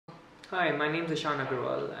Hi, my name is Ishan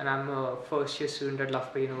Agarwal, and I'm a first year student at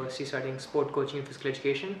Loughborough University studying sport coaching and physical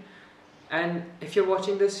education. And if you're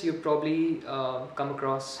watching this, you've probably come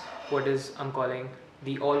across what is I'm calling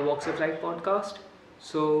the All Walks of Life podcast.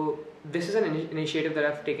 So this is an initiative that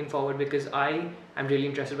I've taken forward because I am really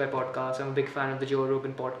interested by podcasts. I'm a big fan of the Joe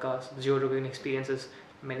Rogan podcast, the Joe Rogan experience, as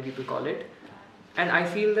many people call it. And I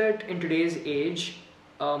feel that in today's age,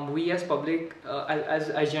 we as public,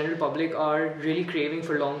 as general public, are really craving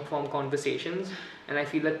for long form conversations, and I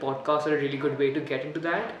feel that podcasts are a really good way to get into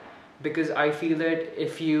that. Because I feel that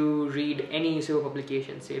if you read any newspaper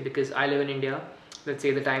publication, say because I live in India, let's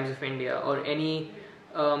say the Times of India or any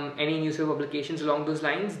newspaper publications along those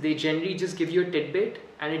lines, they generally just give you a tidbit,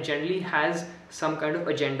 and it generally has some kind of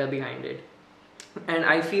agenda behind it. And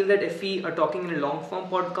I feel that if we are talking in a long form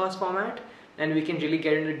podcast format, and we can really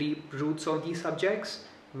get into deep roots of these subjects,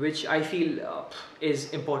 which I feel is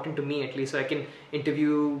important to me at least, so I can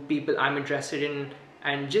interview people I'm interested in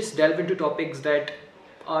and just delve into topics that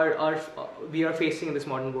are we are facing in this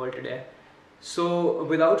modern world today. So,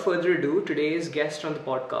 without further ado, today's guest on the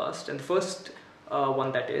podcast, and the first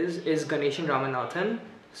one that is Ganesan Ramanathan.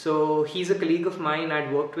 So, he's a colleague of mine.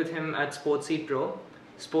 I'd worked with him at Sportseed Pro.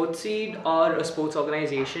 Sportseed are a sports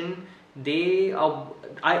organization. They are,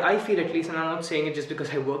 I feel at least, and I'm not saying it just because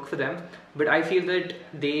I work for them, but I feel that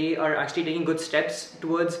they are actually taking good steps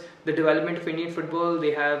towards the development of Indian football.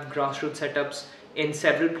 They have grassroots setups in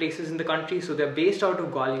several places in the country. So they're based out of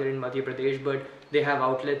Gwalior in Madhya Pradesh, but they have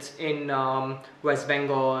outlets in West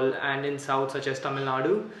Bengal and in South, such as Tamil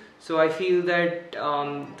Nadu. So I feel that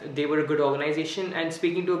they were a good organization. And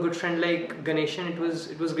speaking to a good friend like Ganeshan,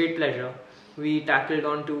 it was great pleasure. We tackled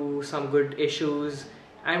onto some good issues,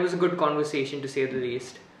 and it was a good conversation to say the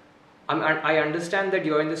least. I understand that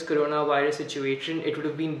during this coronavirus situation, it would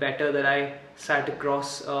have been better that I sat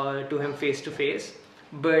across to him face to face.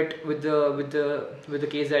 But with the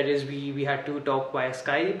case that is, we had to talk via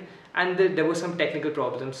Skype, and there were some technical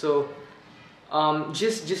problems. So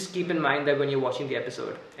just keep in mind that when you're watching the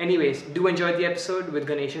episode. Anyways, do enjoy the episode with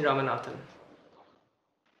Ganesh and Ramanathan.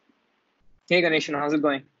 Hey Ganeshan, how's it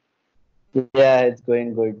going? Yeah, it's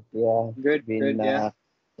going good. Yeah, Good, been good, yeah.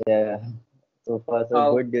 yeah, so far so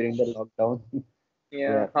How good during the lockdown. yeah?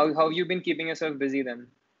 Yeah. How have you been keeping yourself busy then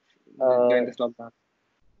Uh, during this lockdown?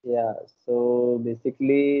 yeah. So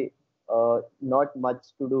basically, not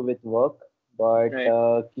much to do with work, but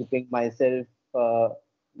Right. keeping myself uh,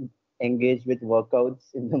 engaged with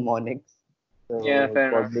workouts in the mornings. Yeah, So fair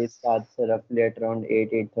enough. probably starts roughly at around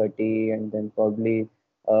 8:30, and then probably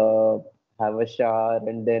uh have a shower,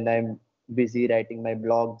 and then I'm busy writing my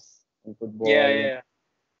blogs on Yeah, football. yeah, yeah.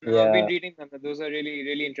 No, I've been Yeah. reading them. Those are really,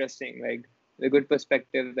 really interesting. Like the good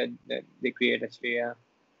perspective that they create, actually. Yeah.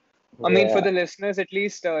 I mean, for Yeah, the listeners, at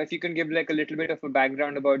least, if you can give like a little bit of a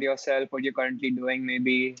background about yourself, what you're currently doing,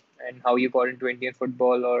 maybe, and how you got into Indian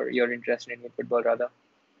football or your interest in Indian football, rather.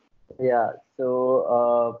 yeah.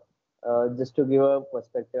 Just to give a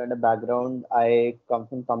perspective and a background, I come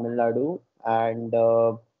from Tamil Nadu, and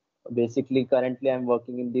basically, currently, I'm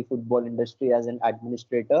working in the football industry as an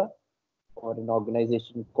administrator for an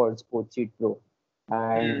organization called Sportseed Pro.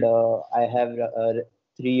 And Hmm. I have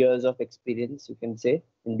 3 years of experience, you can say,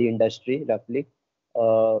 in the industry, roughly,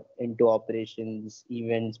 into operations,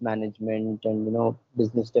 events management, and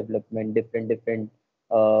business development, different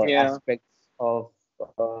Yeah. aspects of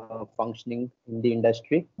functioning in the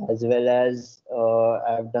industry, as well as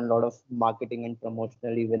I've done a lot of marketing and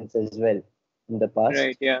promotional events as well in the Right.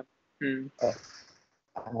 past. Yeah. Hmm. Uh,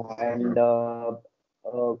 and uh,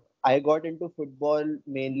 I got into football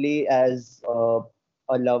mainly as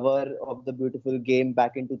a lover of the beautiful game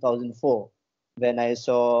back in 2004 when I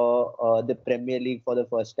saw the Premier League for the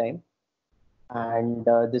first time. And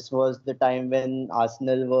this was the time when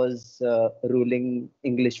Arsenal was ruling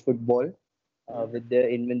English football with their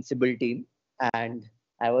invincible team. And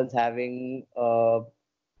I was having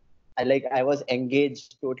I was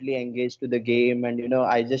engaged, totally engaged to the game, and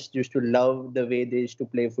I just used to love the way they used to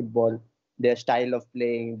play football, their style of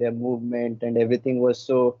playing, their movement, and everything was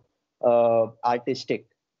so artistic.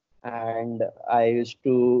 And I used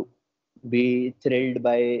to be thrilled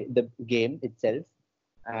by the game itself,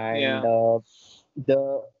 and Yeah.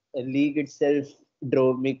 the league itself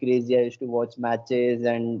drove me crazy. I used to watch matches,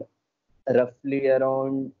 and roughly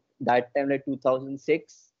around that time, like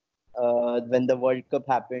 2006, when the World Cup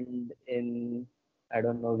happened in, I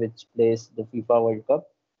don't know which place, the FIFA World Cup.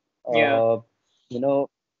 Yeah. Uh, you know,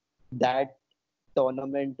 that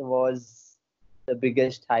tournament was the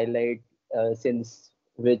biggest highlight since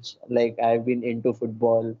which, like, I've been into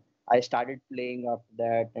football. I started playing after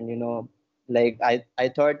that, and like I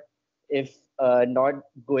thought if not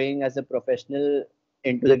going as a professional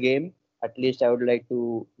into the game, at least I would like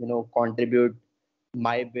to, contribute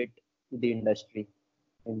my bit to the industry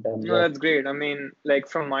in terms No, of. that's great. I mean, like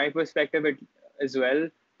from my perspective, it as well.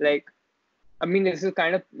 Like, I mean, this is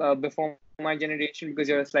kind of before my generation because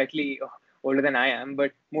you're slightly older than I am.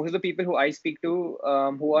 But most of the people who I speak to,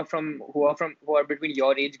 who are between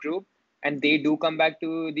your age group, and they do come back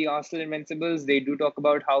to the Arsenal Invincibles. They do talk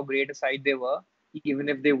about how great a side they were, even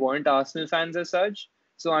if they weren't Arsenal fans as such.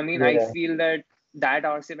 So I mean, I Yeah, feel that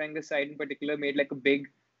Arsene Wenger side in particular made like a big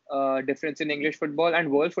difference in English football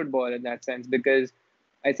and world football in that sense because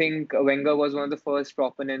I think Wenger was one of the first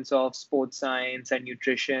proponents of sports science and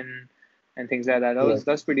nutrition and things like that. yeah.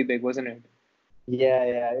 That's pretty big, wasn't it? Yeah,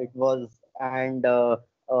 it was. And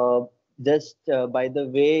just by the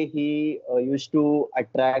way he used to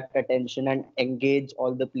attract attention and engage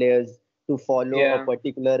all the players to follow a Yeah.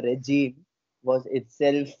 particular regime was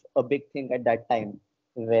itself a big thing at that time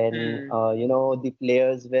when, Hmm. the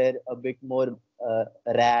players were a bit more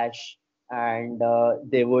rash, and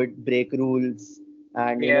they would break rules,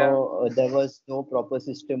 and, Yeah. there was no proper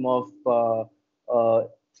system of uh,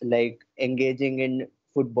 like engaging in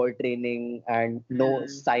football training and no Hmm.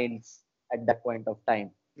 science at that point of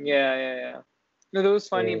time. Yeah. No, that was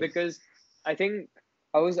funny So because I think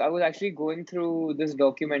I was actually going through this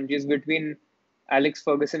documentaries between Alex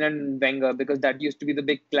Ferguson and Wenger because that used to be the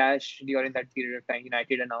big clash during that period of time,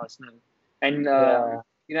 United and Arsenal. And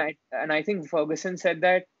yeah, and I think Ferguson said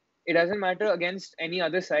that it doesn't matter against any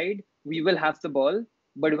other side, we will have the ball.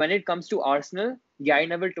 But when it comes to Arsenal, Guy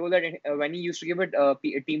never told that when he used to give a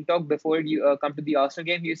team talk before you come to the Arsenal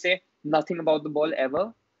game, he would say nothing about the ball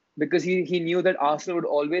ever because he knew that Arsenal would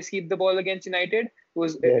always keep the ball against United.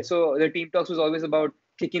 Was yes, so the team talks was always about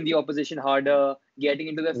kicking the opposition harder, getting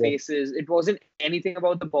into their yes, faces. It wasn't anything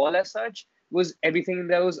about the ball as such. It was everything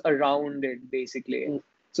that was around it basically. mm,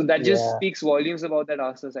 So that just yeah, speaks volumes about that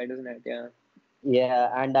Arsenal side, doesn't it? Yeah.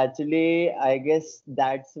 yeah. And actually, I guess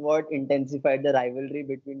that's what intensified the rivalry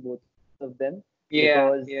between both of them,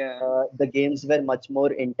 because Yeah. Yeah. the games were much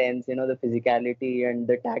more intense. The physicality and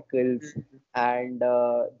the tackles Mhm. and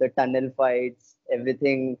the tunnel fights,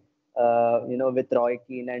 everything. With Roy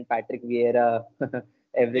Keane and Patrick Vieira, Yeah.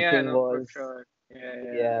 everything No, for was. sure.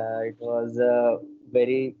 Yeah. Yeah, it was a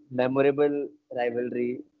very memorable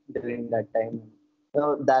rivalry during that time.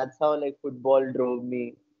 So that's how like football drove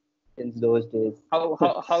me since those days. How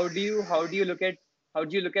do you look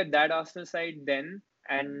at that Arsenal side then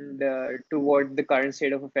and to what the current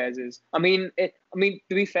state of affairs is? I mean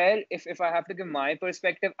to be fair, if I have to give my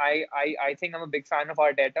perspective, I think I'm a big fan of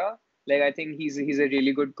Arteta. Like I think he's a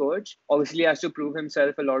really good coach. Obviously, he has to prove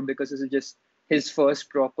himself a lot because this is just his first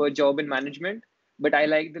proper job in management. But I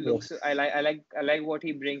like the Yes, looks. I like what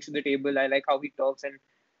he brings to the table. I like how he talks and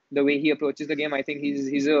the way he approaches the game. I think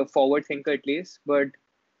he's a forward thinker at least.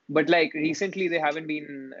 But like recently, they haven't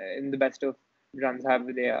been in the best of runs, have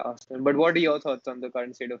they, Arsenal? But what are your thoughts on the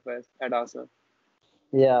current state of affairs at Arsenal?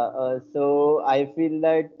 yeah. So I feel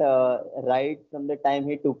that right from the time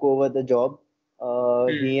he took over the job,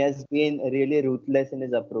 he Hmm. has been really ruthless in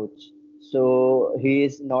his approach. So he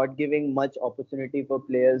is not giving much opportunity for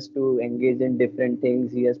players to engage in different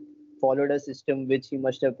things. He has followed a system which he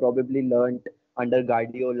must have probably learned under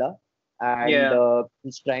Guardiola, and Yeah.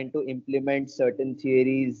 he's trying to implement certain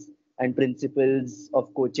theories and principles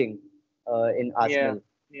of coaching in Yeah. Arsenal.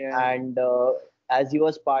 Yeah. And as he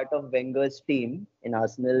was part of Wenger's team in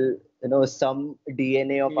Arsenal, some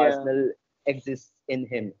DNA of Yeah. Arsenal exists in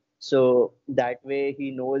him. So that way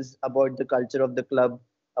he knows about the culture of the club,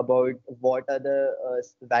 about what are the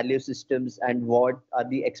value systems and what are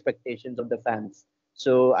the expectations of the fans.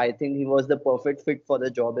 So I think he was the perfect fit for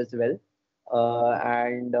the job as well.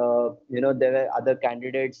 And there were other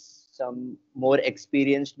candidates, some more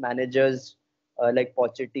experienced managers like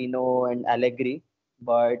Pochettino and Allegri,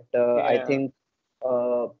 but I Yeah. think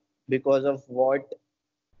uh, because of what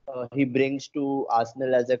he brings to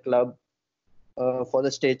Arsenal as a club, for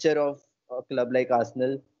the stature of a club like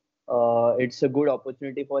Arsenal, it's a good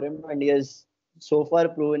opportunity for him, and he has so far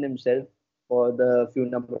proven himself for the few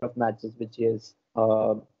number of matches which he has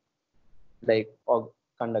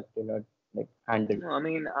conducted or like handled. No, I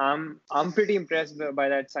mean, I'm pretty impressed by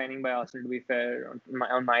that signing by Arsenal. To be fair,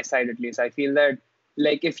 on my side at least, I feel that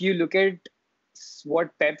like if you look at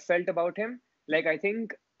what Pep felt about him, like I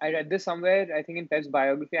think I read this somewhere. I think in Pep's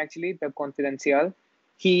biography, actually, Pep Confidencial,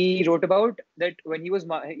 he wrote about that when he was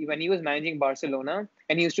managing Barcelona,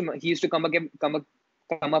 and he used to come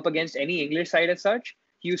up against any English side as such.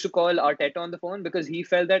 He used to call Arteta on the phone because he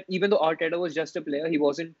felt that even though Arteta was just a player, he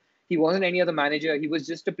wasn't any other manager. He was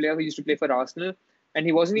just a player who used to play for Arsenal. and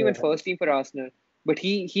he wasn't even Yeah. first team for Arsenal. But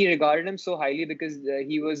he regarded him so highly because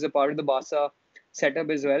he was a part of the Barca setup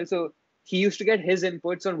as well. So he used to get his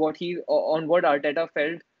inputs on what Arteta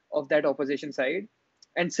felt of that opposition side,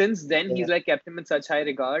 and since then he's Yeah. like kept him in such high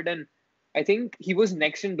regard. And I think he was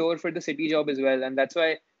next in door for the City job as well, and that's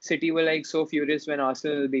why City were like so furious when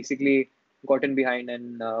Arsenal basically got in behind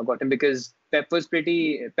and got him, because Pep was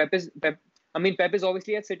pretty. Pep is Pep. I mean, Pep is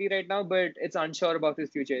obviously at City right now, but it's unsure about his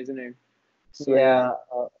future, isn't it? So yeah,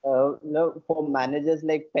 Yeah, no, for managers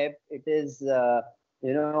like Pep, it is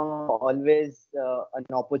always an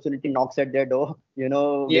opportunity knocks at their door. With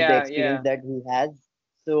the yeah, experience yeah, that he has,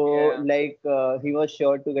 so yeah. he was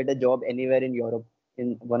sure to get a job anywhere in Europe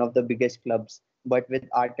in one of the biggest clubs. But with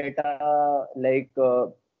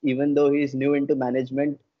Arteta, even though he's new into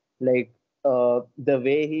management, the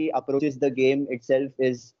way he approaches the game itself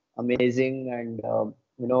is amazing, and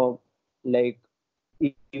like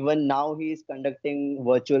even now he's conducting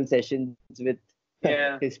virtual sessions with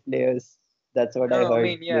Yeah. his players. That's what I No, I heard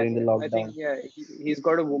mean, yeah, during the I think lockdown. he's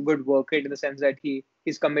got a good work rate in the sense that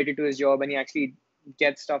he's committed to his job and he actually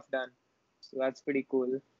gets stuff done. So that's pretty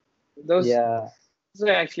cool. Those Yeah. was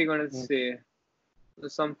I actually going to Mm. say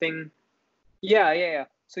something. Yeah, yeah, yeah.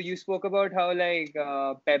 So you spoke about how like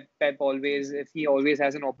Pep always, if he always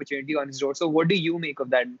has an opportunity on his door. So what do you make of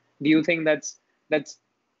that? Do you think that's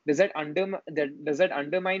does that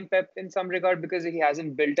undermine Pep in some regard because he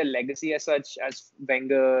hasn't built a legacy as such as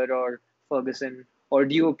Wenger or Ferguson? Or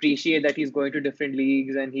do you appreciate that he's going to different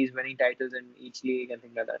leagues and he's winning titles in each league and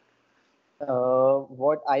things like that?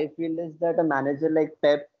 What I feel is that a manager like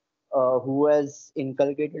Pep, who has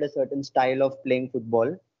inculcated a certain style of playing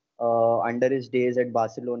football under his days at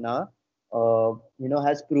Barcelona,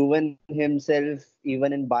 has proven himself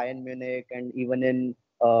even in Bayern Munich and even in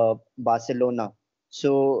Barcelona.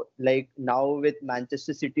 So, like now with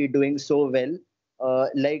Manchester City doing so well,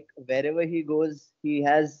 wherever he goes, he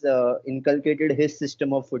has inculcated his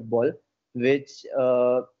system of football, which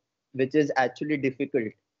uh, which is actually difficult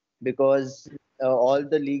because all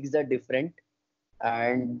the leagues are different,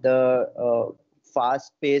 and the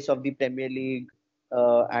fast pace of the Premier League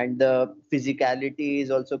and the physicality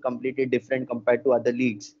is also completely different compared to other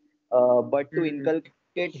leagues. But to Mm,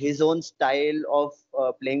 inculcate his own style of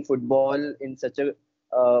playing football in such a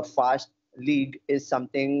fast league is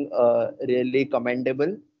something really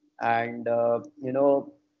commendable. And uh,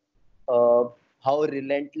 how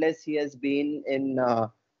relentless he has been in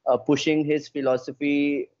pushing his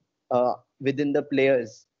philosophy within the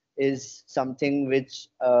players is something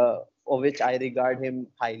for which I regard him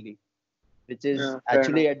highly, which is yeah, fair enough.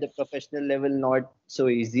 actually at the professional level not so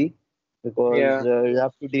easy because Yeah, you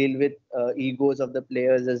have to deal with egos of the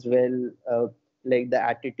players as well, like the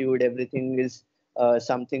attitude, everything is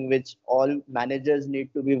something which all managers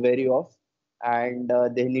need to be wary of, and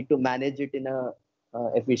they need to manage it in a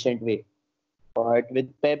efficient way. But with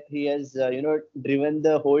Pep, he has driven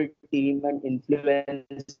the whole team and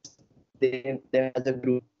influenced them as a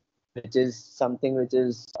group, which is something which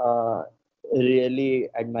is really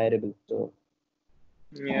admirable. So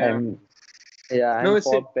yeah. I'm yeah, No, I'm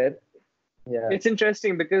for Pep. Yeah, it's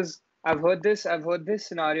interesting because I've heard this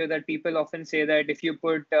scenario that people often say that if you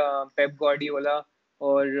put Pep Guardiola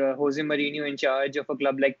or Jose Mourinho in charge of a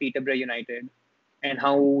club like Peterborough United, and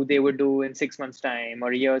how they would do in 6 months' time,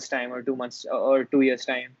 or a year's time, or 2 months, or 2 years'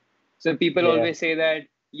 time. So people yeah, always say that,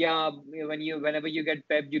 yeah, whenever you get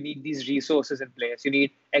Pep, you need these resources in place. You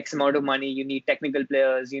need X amount of money. You need technical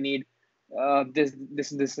players. You need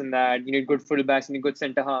this and that. You need good fullbacks. You need good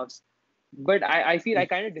centre halves. But I feel I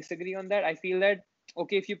kind of disagree on that. I feel that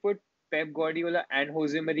okay, if you put Pep Guardiola and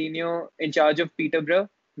Jose Mourinho in charge of Peterborough,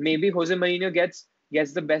 maybe Jose Mourinho gets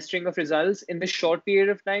the best string of results in the short period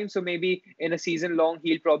of time. So maybe in a season long,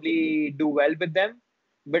 he'll probably do well with them.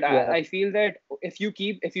 But yeah, I feel that if you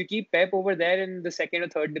keep Pep over there in the second or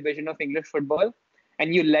third division of English football,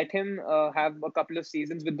 and you let him have a couple of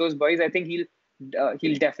seasons with those boys, I think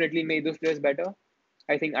he'll definitely make those players better.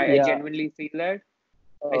 I think I yeah. genuinely feel that.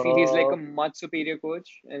 I feel he's like Uh, a much superior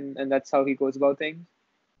coach, and that's how he goes about things.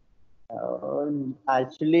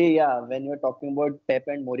 Actually, yeah, when you're talking about Pep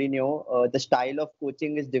and Mourinho, the style of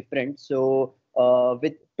coaching is different. So,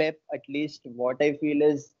 with Pep, at least what I feel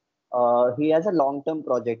is he has a long-term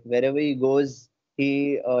project. Wherever he goes,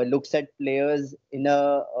 he looks at players in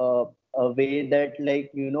a way that,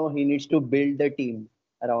 he needs to build the team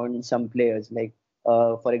around some players. Like,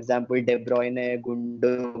 for example, De Bruyne,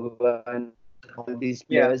 Gundogan, all these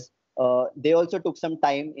players. Yeah, They also took some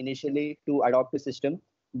time initially to adopt the system,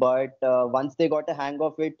 but once they got a hang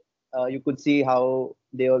of it, you could see how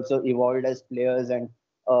they also evolved as players, and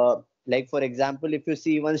Like for example, if you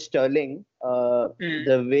see even Sterling, Mm.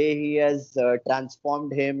 the way he has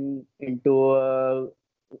transformed him into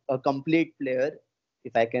a complete player,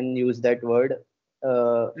 if I can use that word,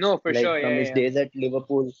 No, for like sure. from his Yeah, yeah, days at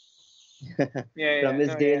Liverpool. yeah, From yeah. his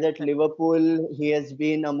No, yeah. days at Liverpool, he has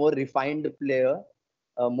been a more refined player,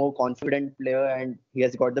 a more confident player, and he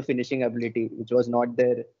has got the finishing ability, which was not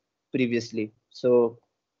there previously. So,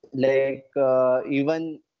 like,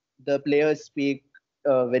 even the players speak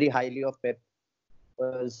very highly of Pep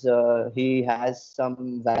because he has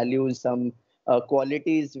some values, some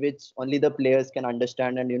qualities which only the players can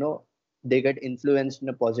understand, and they get influenced in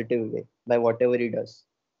a positive way by whatever he does,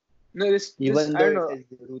 No, this even I though don't it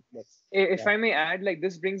know. is ruthless. If Yeah. I may add, like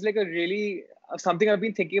this brings like a really something I've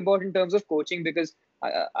been thinking about in terms of coaching because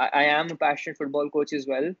I am a passionate football coach as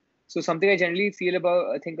well. So something I generally feel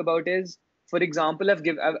about think about is, for example,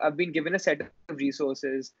 I've been given a set of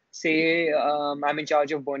resources. Say I'm in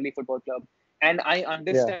charge of Burnley Football Club, and I Yeah.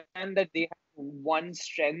 understand that they have one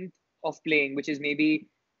strength of playing, which is maybe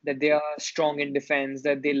that they are strong in defense,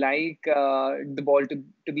 that they like the ball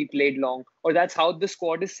to be played long, or that's how the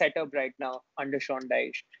squad is set up right now under Sean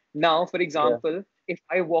Dyche. Now, for Yeah. example, if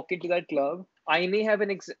I walk into that club, I may have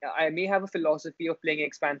a philosophy of playing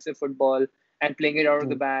expansive football and playing it out of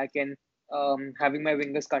the Hmm. back and having my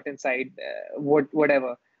wingers cut inside,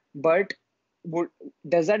 whatever. But would,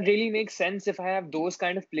 does that really make sense if I have those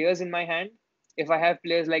kind of players in my hand? If I have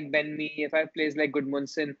players like Ben Mee, if I have players like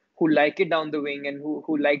Goodmanson who like it down the wing and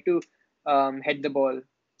who like to head the ball,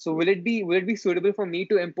 so will it be suitable for me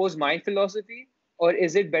to impose my philosophy, or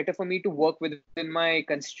is it better for me to work within my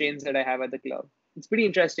constraints that I have at the club? It's pretty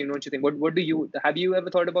interesting, don't you think? What do you have you ever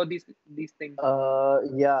thought about these things?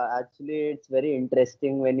 Yeah, actually, it's very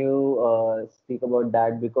interesting when you speak about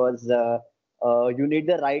that because you need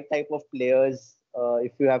the right type of players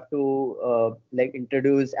if you have to like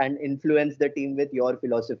introduce and influence the team with your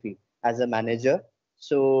philosophy as a manager.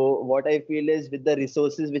 So what I feel is with the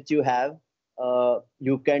resources which you have,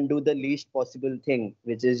 you can do the least possible thing,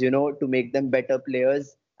 which is to make them better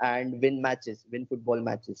players and win matches, win football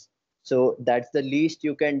matches. So that's the least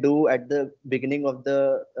you can do at the beginning of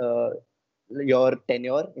the your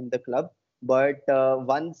tenure in the club. But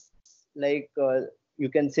once, like, you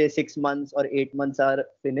can say 6 months or 8 months are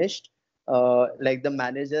finished, like the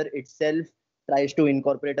manager itself tries to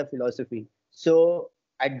incorporate a philosophy. So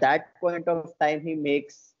at that point of time, he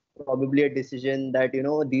makes probably a decision that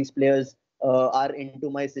these players are into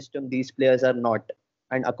my system, these players are not,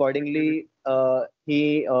 and accordingly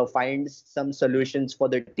he finds some solutions for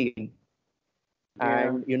the team.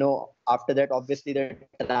 Yeah. And after that, obviously the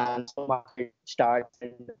transfer market starts,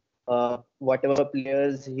 and whatever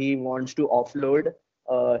players he wants to offload,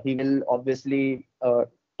 he will obviously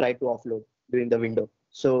try to offload during the window.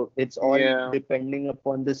 So it's all Yeah. depending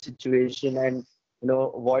upon the situation and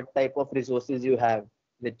what type of resources you have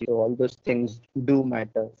with you. So all those things do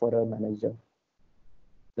matter for a manager.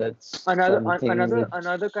 That's something which.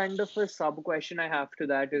 Another kind of a sub question I have to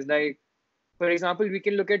that is like, for example, we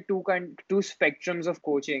can look at two spectrums of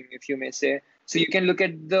coaching, if you may say. So you can look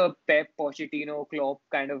at the Pep, Pochettino, Klopp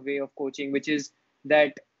kind of way of coaching, which is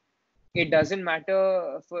that it doesn't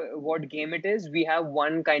matter for what game it is. We have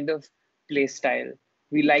one kind of play style.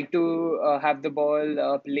 We like to have the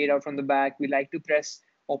ball played out from the back. We like to press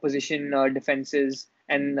opposition defenses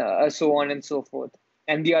and so on and so forth.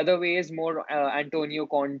 And the other way is more Antonio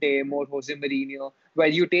Conte, more Jose Mourinho, where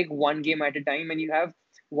you take one game at a time and you have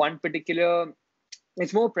one particular.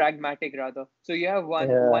 It's more pragmatic rather. So you have one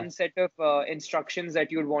Yeah. set of instructions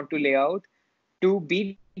that you would want to lay out to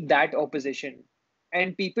beat that opposition.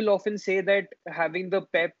 And people often say that having the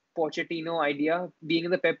Pep Pochettino idea, being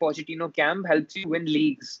in the Pep Pochettino camp, helps you win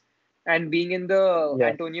leagues. And being in the Yeah.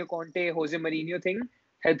 Antonio Conte, Jose Mourinho thing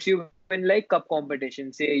helps you win like cup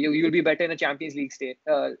competition. Say you'll be better in a Champions League state,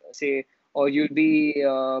 say, or you'll be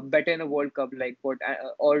better in a World Cup, like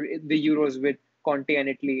or the Euros with Conte and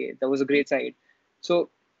Italy. That was a great side. So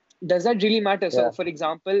does that really matter? So, Yeah. for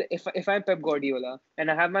example, if I'm Pep Guardiola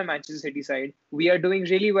and I have my Manchester City side, we are doing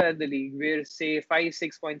really well at the league. We're say 5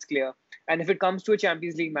 6 points clear, and if it comes to a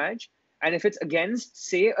Champions League match, and if it's against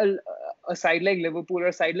say a side like Liverpool or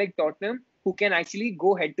a side like Tottenham who can actually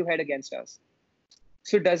go head to head against us,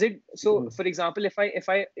 so does it? So, Mm. for example,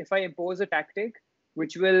 if I impose a tactic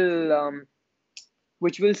which will um,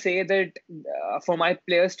 which will say that for my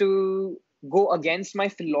players to go against my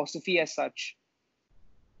philosophy as such,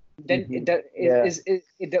 then Mhm.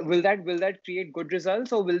 Yeah. will that create good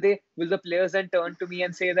results, or will the players then turn to me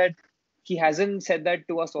and say that he hasn't said that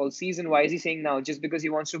to us all season, why is he saying now just because he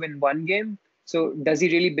wants to win one game? So does he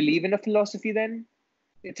really believe in a philosophy then?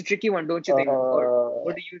 It's a tricky one, don't you think? Or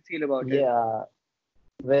What do you feel about it? Yeah.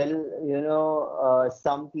 Well,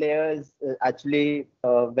 some players actually,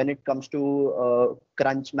 when it comes to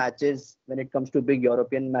crunch matches, when it comes to big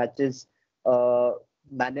European matches, uh,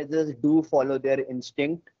 managers do follow their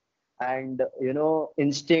instinct. And,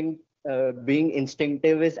 instinct, being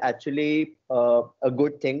instinctive is actually a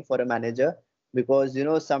good thing for a manager because,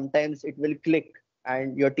 sometimes it will click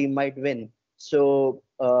and your team might win. So,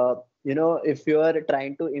 if you are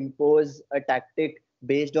trying to impose a tactic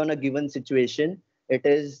based on a given situation, it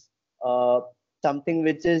is uh, something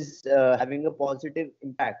which is having a positive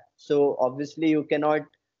impact. So obviously you cannot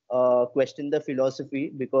question the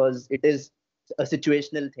philosophy because it is a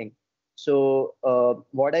situational thing. So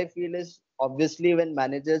what I feel is obviously when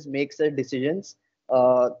managers make such decisions,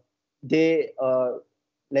 they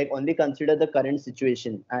like only consider the current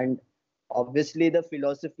situation, and obviously the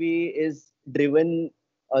philosophy is driven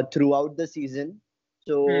throughout the season.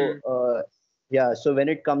 So Hmm. yeah, so when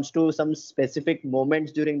it comes to some specific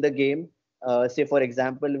moments during the game, say for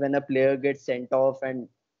example, when a player gets sent off and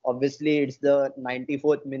obviously it's the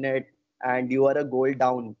 94th minute and you are a goal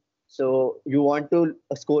down. So you want to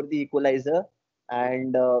score the equalizer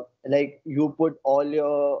and like you put all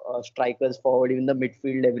your strikers forward, even the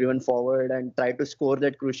midfield, everyone forward and try to score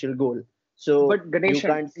that crucial goal. So But you Ganeshan,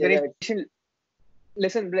 can't say that,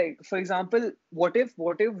 listen, like for example, what if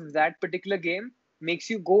that particular game makes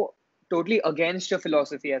you go totally against your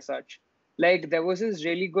philosophy as such? Like there was this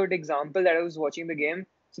really good example that I was watching the game.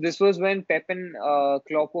 So this was when Pep and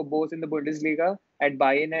Klopp were both in the Bundesliga at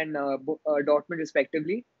Bayern and Dortmund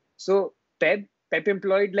respectively. So Pep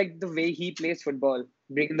employed like the way he plays football,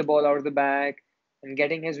 bringing the ball out of the back and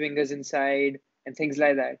getting his wingers inside and things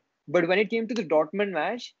like that. But when it came to the Dortmund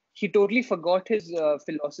match, he totally forgot his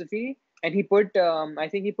philosophy and he put I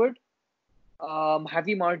think he put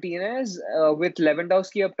Javi Martinez with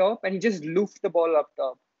Lewandowski up top, and he just loofed the ball up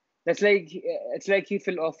top. That's like it's like he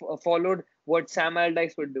followed what Sam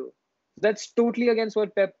Allardyce would do. That's totally against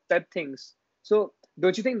what Pep thinks. So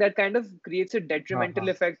don't you think that kind of creates a detrimental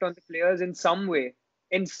uh-huh. effect on the players in some way,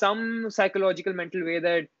 in some psychological mental way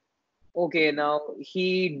that okay now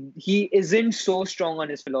he isn't so strong on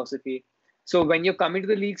his philosophy. So when you're coming to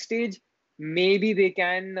the league stage, maybe they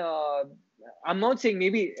can I'm not saying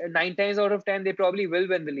maybe 9 times out of 10 they probably will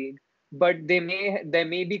win the league, but there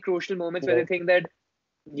may be crucial moments where they Right. think that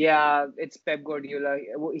yeah, it's Pep Guardiola,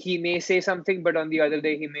 he may say something but on the other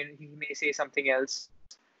day he may say something else.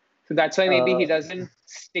 So that's why maybe he Uh, doesn't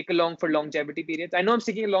stick along for longevity periods. I know I'm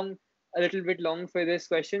sticking along a little bit long for this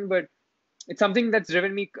question, but it's something that's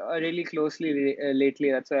driven me really closely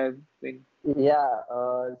lately. That's why I've been. Yeah,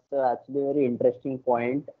 so actually very interesting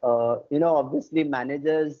point. Obviously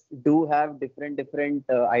managers do have different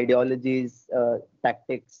ideologies,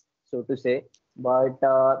 tactics, so to say. But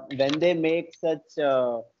when they make such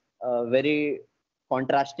very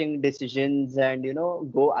contrasting decisions and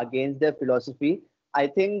go against their philosophy, I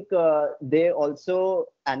think they also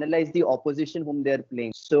analyze the opposition whom they are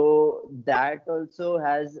playing. So that also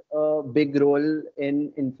has a big role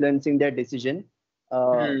in influencing their decision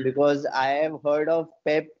Hmm. because I have heard of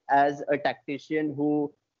Pep as a tactician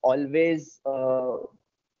who always,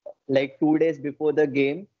 like 2 days before the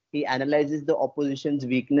game, he analyzes the opposition's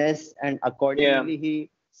weakness and Yeah. accordingly he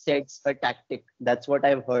sets a tactic. That's what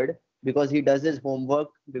I've heard because he does his homework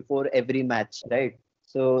before every match, right?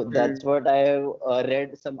 So Hmm. that's what I have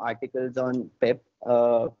read some articles on Pep.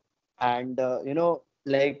 And,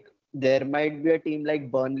 like there might be a team like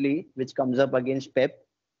Burnley, which comes up against Pep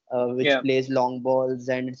which Yeah. plays long balls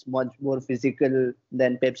and it's much more physical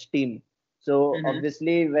than Pep's team. So Hmm.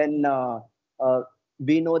 obviously, when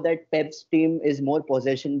we know that Pep's team is more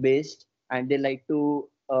possession based and they like to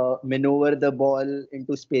maneuver the ball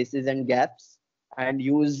into spaces and gaps and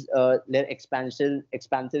use their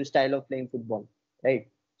expansive style of playing football, right?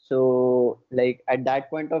 So like at that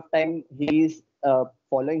point of time, he's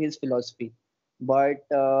following his philosophy. But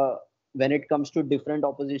when it comes to different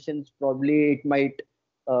oppositions, probably it might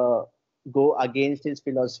uh, go against his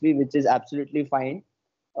philosophy, which is absolutely fine.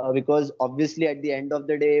 Because obviously, at the end of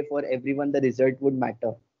the day, for everyone, the result would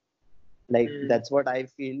matter. Like Hmm. that's what I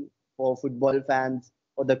feel for football fans,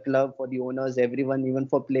 for the club, for the owners, everyone, even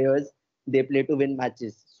for players, they play to win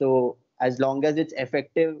matches. So as long as it's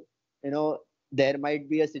effective, there might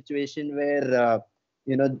be a situation where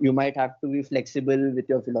you might have to be flexible with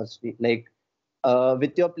your philosophy, like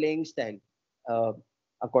with your playing style, uh,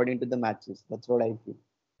 according to the matches. That's what I feel.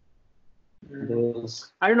 Hmm.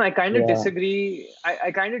 There's, I don't know. I kind of yeah, disagree.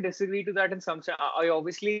 I kind of disagree to that in some sense. I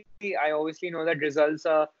obviously know that results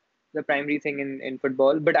are the primary thing in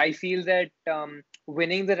football, but I feel that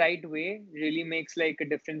winning the right way really makes like a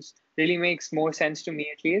difference. really makes more sense to me,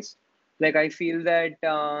 at least. Like, I feel that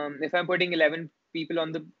if I'm putting 11 people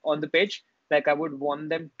on the pitch, like, I would want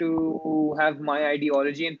them to have my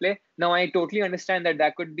ideology in play. Now, I totally understand that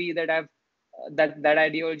that could be that that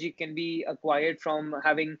ideology can be acquired from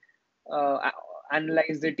having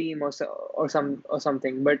analyzed the team or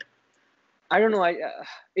something. But I don't know.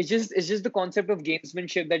 It's just the concept of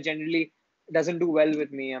gamesmanship that generally doesn't do well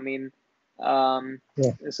with me. I mean,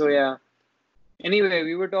 Yeah. so yeah. Anyway,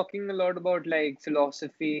 we were talking a lot about like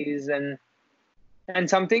philosophies and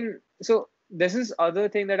something. So this is other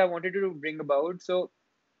thing that I wanted to bring about. So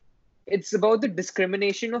it's about the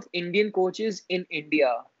discrimination of Indian coaches in India.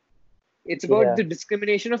 It's about Yeah. the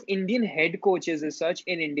discrimination of Indian head coaches as such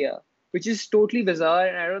in India, which is totally bizarre.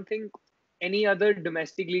 And I don't think any other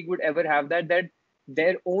domestic league would ever have that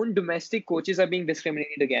their own domestic coaches are being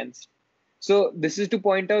discriminated against. So this is to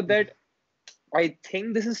point out that I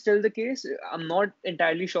think this is still the case. I'm not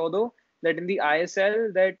entirely sure though that in the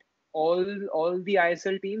ISL that all the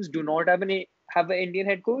ISL teams do not have an Indian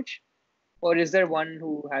head coach, or is there one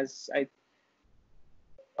who has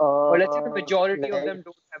or let's say the majority of Like them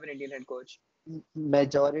don't have an Indian head coach.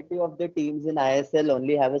 majority of the teams in ISL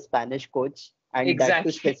only have a Spanish coach, and that too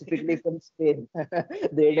Exactly. specifically from Spain.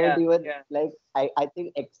 They don't Yeah, even yeah, like I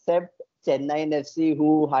think except Chennai FC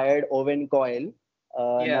who hired Owen Coyle,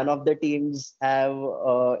 yeah. none of the teams have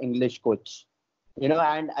English coach.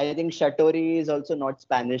 And I think Shatori is also not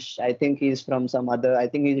Spanish. I think he's from some other. I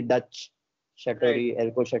think he's Dutch. Right. Shatori,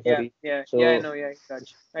 Elko Yeah, Shatori. yeah, yeah. I So know. Yeah, he's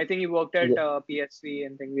Dutch. I think he worked at yeah, PSV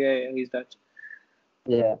and things. Yeah, yeah, he's Dutch.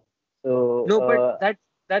 yeah. So No, but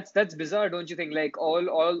that's bizarre, don't you think? Like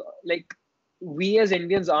all like we as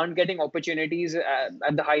Indians aren't getting opportunities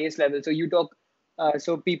at the highest level. So you talk,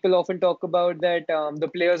 so people often talk about that the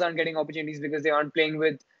players aren't getting opportunities because they aren't playing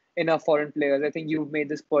with enough foreign players. I think you've made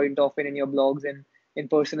this point often in your blogs and in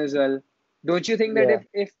person as well. Don't you think that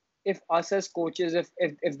yeah, if us as coaches,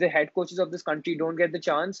 if the head coaches of this country don't get the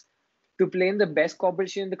chance to play in the best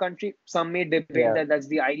competition in the country, some may debate yeah, that that's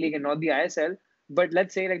the I League and not the ISL. But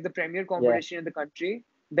let's say like the premier yeah, competition in the country,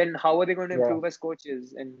 then how are they going to yeah. improve as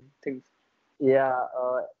coaches and things? Yeah,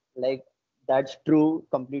 like that's true,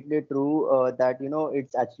 completely true. That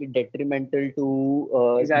it's actually detrimental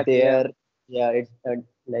to Exactly. Yeah. their, yeah, it's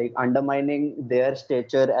like undermining their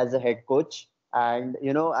stature as a head coach. And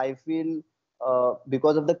I feel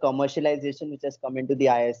because of the commercialization which has come into the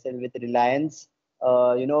ISL with Reliance,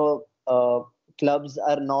 clubs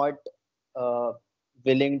are not uh,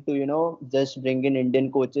 willing to just bring in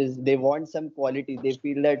Indian coaches. They want some quality. They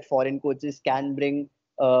feel that foreign coaches can bring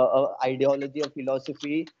ideology or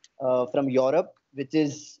philosophy from Europe, which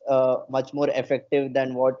is much more effective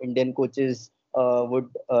than what Indian coaches would,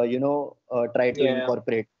 try to Yeah.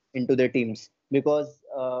 incorporate into their teams. Because,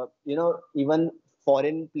 even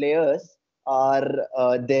foreign players are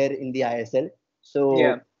there in the ISL.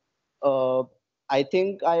 Yeah. So, I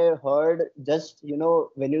think I heard just,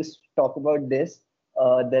 when you talk about this,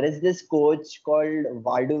 there is this coach called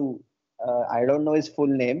Vadu. I don't know his full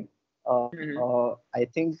name. Hmm. I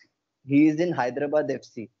think he is in Hyderabad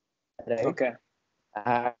FC, right? Okay.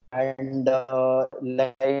 And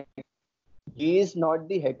like he is not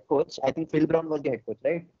the head coach. I think Phil Brown was the head coach,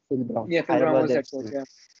 right? Phil Brown, Yeah. Phil Brown Hyderabad was head coach. FC. Yeah.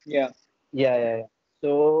 Yeah. Yeah, yeah, yeah.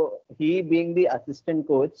 So he being the assistant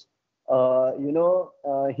coach,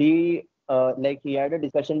 he had a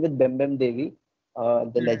discussion with Bembem Devi,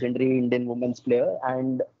 the Hmm. legendary Indian women's player,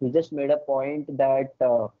 and he just made a point that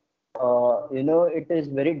it is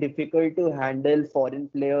very difficult to handle foreign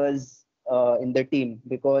players in the team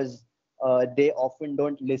because they often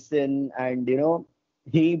don't listen, and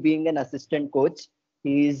he being an assistant coach,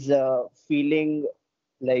 he's feeling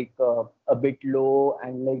like a bit low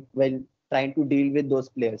and like when trying to deal with those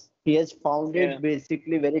players. He has found Yeah. it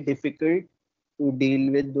basically very difficult to deal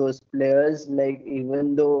with those players, like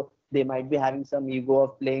even though they might be having some ego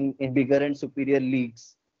of playing in bigger and superior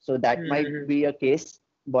leagues. So that might Hmm. be a case,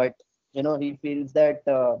 but he feels that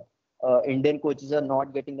Indian coaches are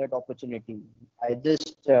not getting that opportunity. I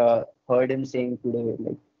just heard him saying today,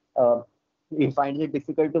 like he finds it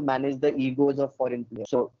difficult to manage the egos of foreign players.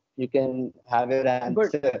 So you can have your But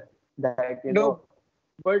answer that no,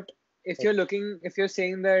 but if you're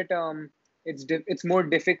saying that it's more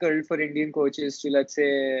difficult for Indian coaches to, let's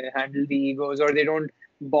say, handle the egos, or they don't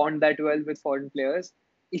bond that well with foreign players,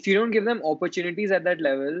 if you don't give them opportunities at that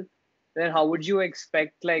level, then how would you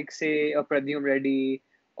expect, like, say, a Pradyum Reddy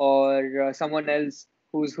or someone else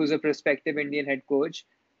who's a prospective Indian head coach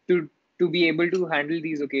to be able to handle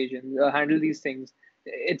these handle these things?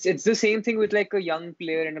 It's the same thing with like a young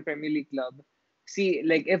player in a Premier League club. see,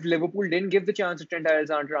 like if Liverpool didn't give the chance to Trent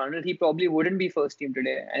Alexander-Arnold, he probably wouldn't be first team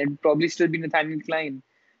today, and it'd probably still be Nathaniel Klein.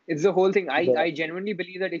 It's the whole thing. Yeah, I genuinely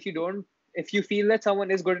believe that if you feel that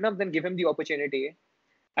someone is good enough, then give him the opportunity.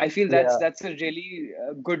 I feel yeah, that's a really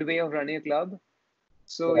good way of running a club.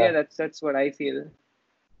 So yeah, yeah. that's what I feel.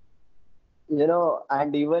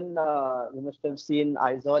 And even you must have seen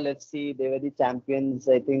Aizawl FC. They were the champions,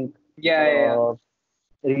 I think, Yeah. uh,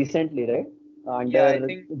 recently, right? Yeah, I Under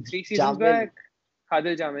think 3 seasons Jamil. back,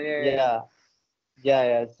 Adil Jamil. Yeah. Yeah,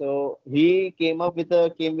 yeah. So he came with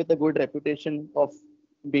a good reputation of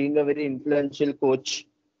being a very influential coach,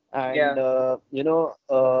 and Yeah.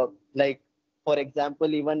 like for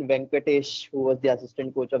example, even Venkatesh, who was the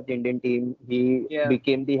assistant coach of the Indian team, he Yeah.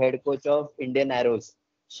 became the head coach of Indian Arrows.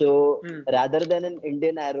 So Hmm. rather than in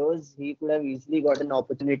Indian Arrows, he could have easily got an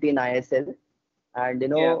opportunity in ISL, and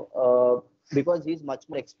Yeah. because he's much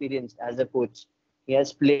more experienced as a coach, he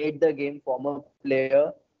has played the game, former player,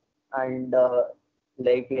 and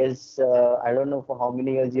like he has I don't know for how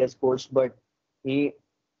many years he has coached, but he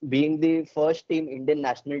being the first team Indian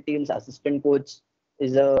national team's assistant coach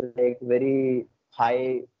is a like very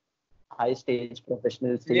high stage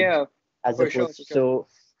professional stage Yeah. as a For coach. sure. For sure. So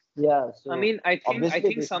yeah, I so mean, I obviously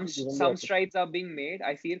think they should be given the some opportunity. strides are being made.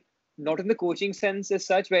 I feel not in the coaching sense as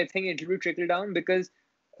such, but I think it will trickle down because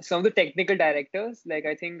some of the technical directors, like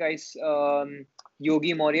I think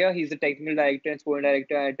Yogi Moria, he's the technical director and sporting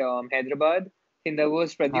director at Hyderabad. I think there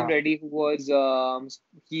was Pradyum Huh. Reddy, who was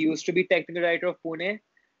he used to be technical director of Pune.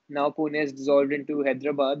 Now Pune is dissolved into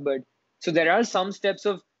Hyderabad, but so there are some steps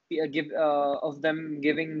of them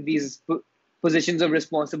giving these positions of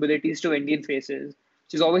responsibilities to Indian faces,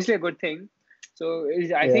 which is obviously a good thing. So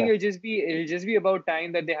I think Yeah. it'll just be about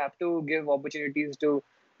time that they have to give opportunities to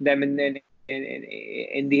them in the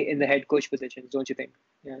head coach positions, don't you think?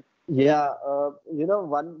 Yeah. Yeah,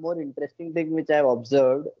 one more interesting thing which I've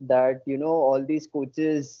observed that, all these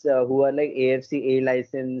coaches who are like AFC A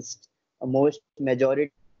licensed, most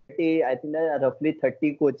majority, I think there are roughly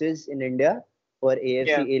 30 coaches in India who are AFC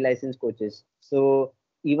Yeah. A licensed coaches. So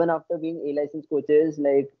even after being A licensed coaches,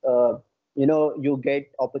 like, you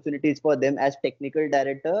get opportunities for them as technical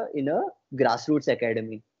director in a grassroots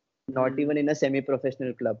academy, not Mm. even in a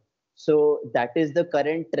semi-professional club. So that is the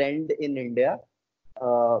current trend in India,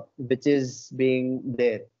 which is being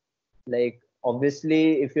there. Like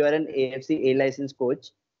obviously, if you are an AFC A license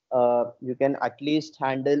coach, you can at least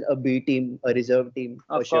handle a B team, a reserve team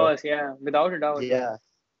for Of sure. course, yeah, without a doubt, Yeah, man.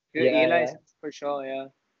 You're A yeah. license for sure, yeah.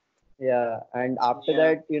 Yeah, and after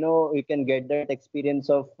Yeah. that, you can get that experience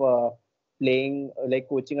of playing, like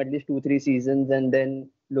coaching at least 2-3 seasons, and then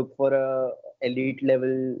look for a elite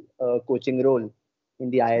level coaching role in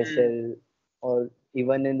the Mm. ISL or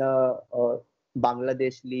even in a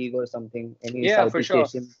Bangladesh league or something, any Yeah, for Southeast sure.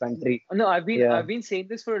 Asian country. No, Yeah, I've been saying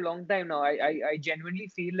this for a long time now. I genuinely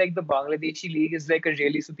feel like the Bangladeshi league is like a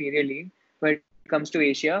really superior league when it comes to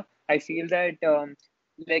Asia. I feel that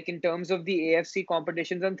like in terms of the AFC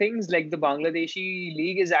competitions and things, like the Bangladeshi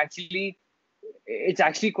league is actually it's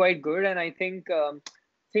actually quite good. And I think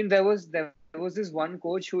there was this one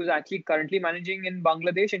coach who's actually currently managing in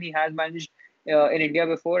Bangladesh, and he has managed in India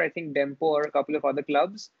before. I think Dempo or a couple of other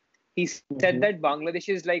clubs. He said that hmm, Bangladesh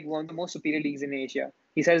is like one of the most superior leagues in Asia.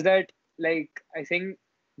 He says that like I think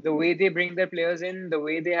the way they bring their players in, the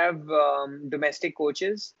way they have domestic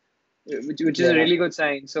coaches, which is a yeah, really good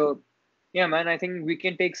sign. So yeah, man, I think we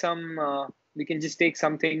can just take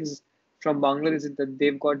some things from Bangladesh that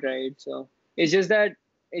they've got right. So it's just that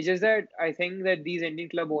I think that these Indian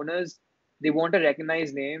club owners they want a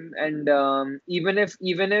recognized name, and even if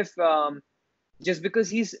just because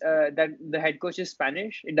he's that the head coach is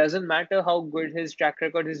Spanish, it doesn't matter how good his track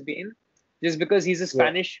record has been. Just because he's a yeah,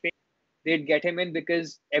 Spanish face, they'd get him in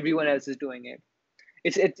because everyone else is doing it.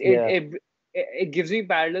 It's yeah, it gives me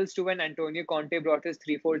parallels to when Antonio Conte brought his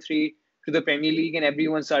 3-4-3 to the Premier League and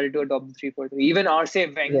everyone started to adopt the 3-4-3. Even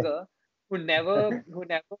Arsene yeah, Wenger, who never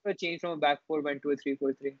changed from a back four went to a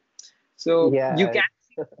 3-4-3. So you yeah, can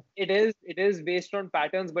see it is based on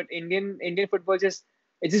patterns, but Indian football just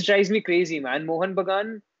drives me crazy, man. Mohan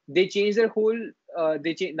Bagan, they changed their whole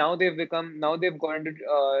now they've gone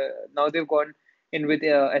in with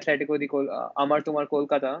Atletico Amar Tomar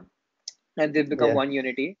Kolkata, and they've become yeah, one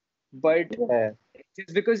unity. But yeah,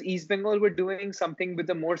 just because East Bengal were doing something with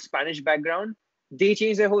a more Spanish background, they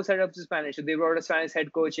changed their whole setup to Spanish. So they brought a Spanish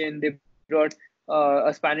head coach in. They brought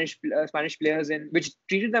Spanish players in, which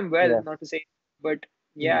treated them well. yeah. Not to say, but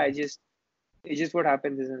yeah, Mhm. it's just what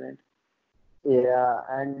happens, isn't it? Yeah,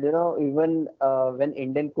 and even when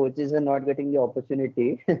Indian coaches are not getting the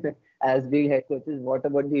opportunity as being head coaches, what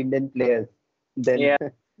about the Indian players then? Yeah,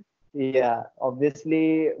 Yeah,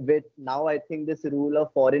 obviously, with now I think this rule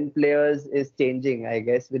of foreign players is changing, I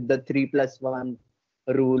guess, with the 3+1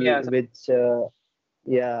 rule, Yeah. which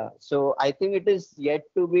yeah. So I think it is yet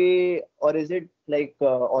to be, or is it like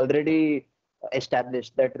already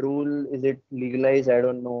established? That rule, is it legalized? I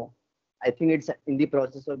don't know. I think it's in the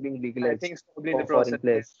process of being I think legalized it's probably in the for foreign process. Yeah.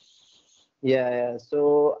 players. Yeah, yeah.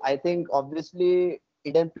 So I think obviously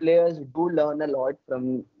Indian players do learn a lot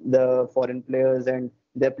from the foreign players and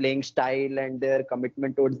their playing style and their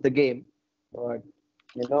commitment towards the game. But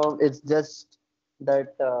it's just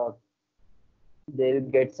that they'll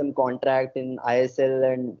get some contract in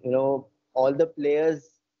ISL, and all the players,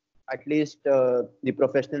 at least the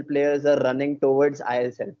professional players, are running towards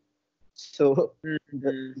ISL. So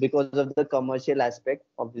Hmm. because of the commercial aspect,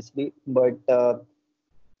 obviously, but uh,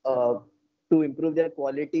 to improve their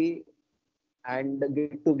quality and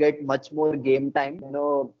to get much more game time.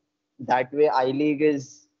 That way I League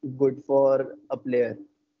is good for a player.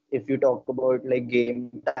 If you talk about like game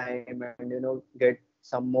time and get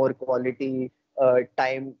some more quality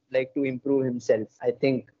time, like to improve himself. I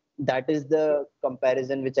think that is the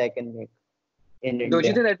comparison which I can make in Don't you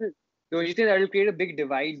India. think that will, don't you think that will create a big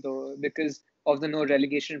divide though, because of the no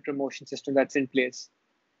relegation and promotion system that's in place?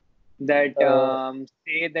 That Uh,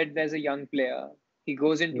 say that there's a young player, he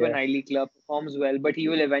goes into an yeah. I League club, performs well, but he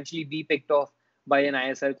will eventually be picked off by an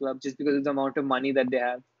ISL club just because of the amount of money that they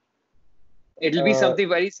have. It'll be Uh, something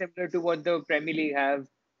very similar to what the Premier League have,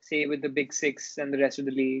 say with the Big Six and the rest of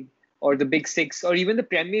the league, or the Big Six, or even the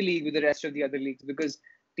Premier League with the rest of the other leagues, because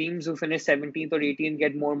teams who finish 17th or 18th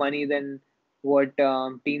get more money than what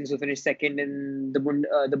teams who finish second in the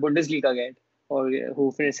Bundesliga get, or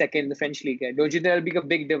who finish second in the French league get. Don't you think there'll be a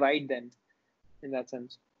big divide then, in that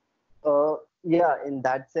sense? yeah, in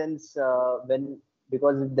that sense, when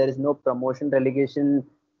because there is no promotion relegation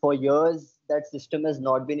for years, that system has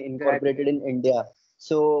not been incorporated Exactly. in India.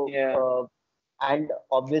 So, Yeah. and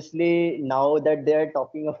obviously now that they are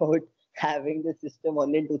talking about having the system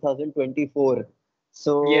only in 2024. Yeah.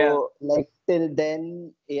 So, like till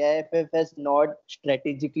then, AIFF has not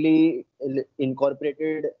strategically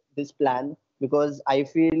incorporated this plan, because I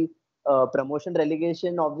feel promotion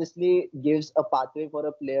relegation obviously gives a pathway for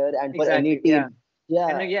a player and for any Exactly. Yeah. team. Yeah,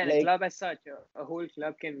 And again, a like club as such, a whole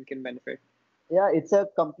club can benefit. yeah, it's a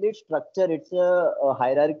complete structure. It's a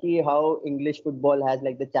hierarchy. How English football has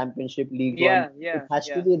like the Championship, League One. Yeah. It Yeah. has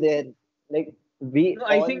to Yeah. be there. Like we No,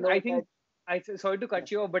 I all think know that. sorry to cut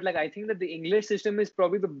you off, but like I think that the English system is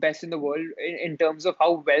probably the best in the world in terms of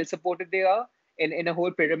how well supported they are in a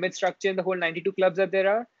whole pyramid structure in the whole 92 clubs that there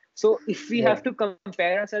are. So if we Yeah, have to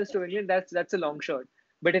compare ourselves to England, that's a long shot.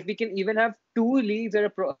 But if we can even have two leagues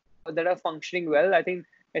that are functioning well, I think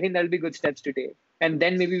that'll be good steps to take. And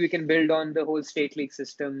then maybe we can build on the whole state league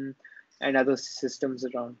system and other systems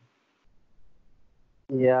around.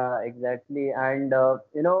 yeah, exactly. And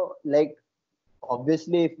like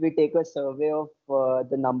obviously, if we take a survey of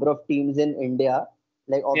the number of teams in India,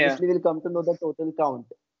 like Yeah, obviously we'll come to know the total count,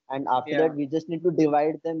 and after yeah. that we just need to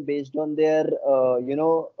divide them based on their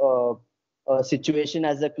situation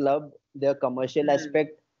as a club, their commercial Hmm.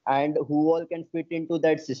 aspect, and who all can fit into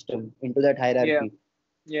that system, into that Yeah, hierarchy.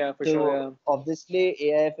 yeah, for sure. So Yeah. obviously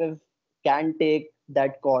AIFF can take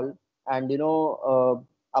that call and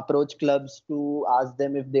approach clubs to ask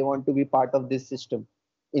them if they want to be part of this system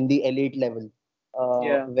in the elite level.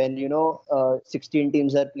 Yeah. When 16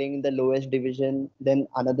 teams are playing in the lowest division, then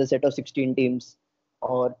another set of 16 teams,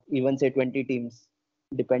 or even say 20 teams,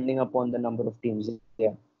 depending upon the number of teams.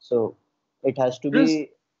 Yeah. So it has to No,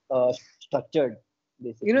 be structured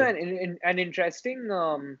basically.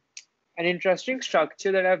 an interesting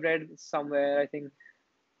structure that I've read somewhere. I think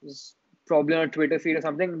is probably on a Twitter feed or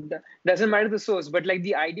something. Doesn't matter the source, but like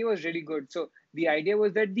the idea was really good. So the idea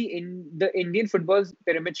was that the Indian football's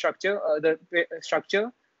pyramid structure,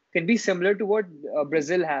 structure can be similar to what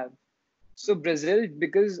Brazil have. So Brazil,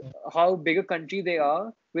 because how big a country they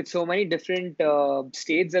are, with so many different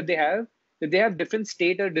states that they have different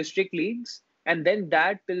state or district leagues, and then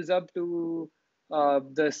that builds up to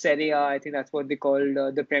the Serie A. I think that's what they called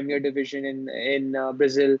the Premier Division in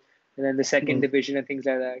Brazil, and then the second Hmm. division and things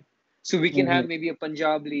like that. So we can have Hmm. maybe a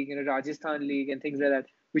Punjab league and a Rajasthan league and things like that,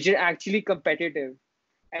 which are actually competitive.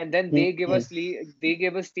 And then Hmm. they give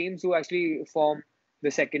us teams who actually form the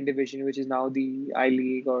second division, which is now the I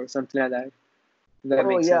League or something like that. That Oh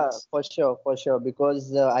makes yeah, sense. for sure.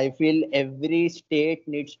 Because I feel every state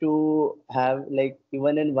needs to have, like,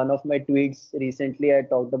 even in one of my tweets recently, I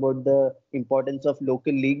talked about the importance of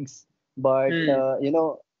local leagues. But Hmm.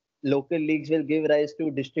 local leagues will give rise to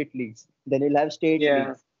district leagues. Then you'll have state Yeah.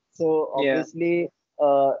 leagues. So Yeah. obviously,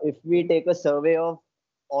 if we take a survey of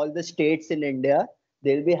all the states in India,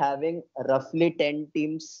 they'll be having roughly 10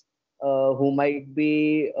 teams who might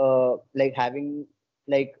be like having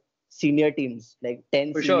like senior teams, like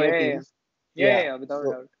 10 For sure. senior Yeah, yeah, teams. yeah, yeah, Yeah. yeah, without a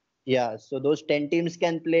So doubt. yeah, so those 10 teams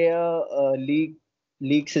can play a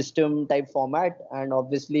league system type format, and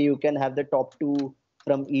obviously you can have the top two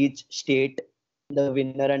from each state, the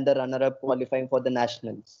winner and the runner up qualifying for the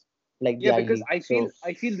nationals, like the Yeah, I because League. I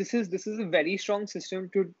So feel this is a very strong system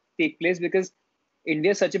to take place because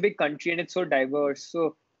India is such a big country and it's so diverse.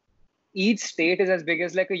 So each state is as big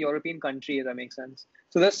as like a European country, if that makes sense.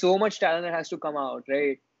 So there's so much talent that has to come out,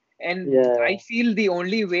 right? And I yeah, feel the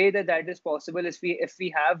only way that that is possible is if we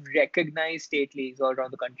have recognized state leagues all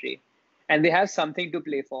around the country, and they have something to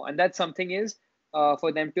play for, and that something is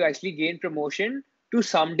for them to actually gain promotion to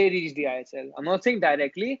someday reach the ISL. I'm not saying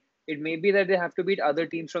directly. It may be that they have to beat other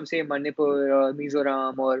teams from say Manipur or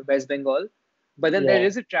Mizoram or West Bengal, but then there yeah.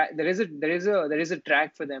 is a track. There is a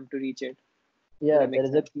track for them to reach it. If Yeah, that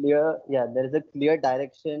makes sense. there is a clear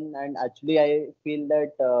direction, and actually, I feel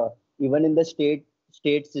that even in the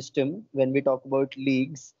state system, when we talk about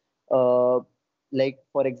leagues, uh, like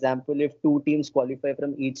for example, if two teams qualify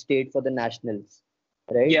from each state for the nationals,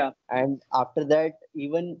 right? Yeah. And after that,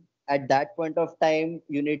 even at that point of time,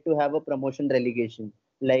 you need to have a promotion relegation.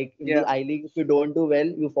 Like in the Yeah. I League, if you don't do well,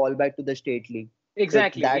 you fall back to the state league. So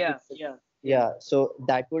Exactly. that Yeah. itself, Yeah. Yeah. yeah, so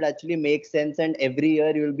that would actually make sense, and every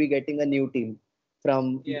year you will be getting a new team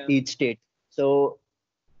from Yeah. each state. So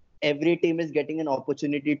every team is getting an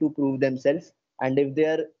opportunity to prove themselves, and if they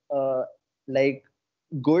are like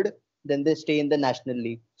good, then they stay in the national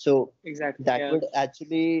league. So Exactly. that Yeah. would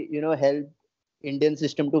actually help Indian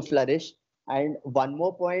system to flourish. And one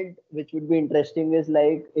more point which would be interesting is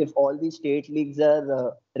like if all these state leagues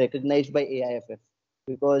are recognized by AIFF,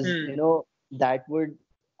 because Hmm. that would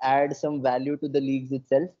add some value to the leagues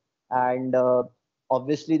itself, and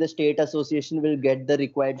obviously the state association will get the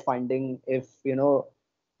required funding if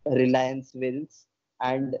Reliance wins.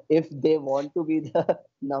 And if they want to be the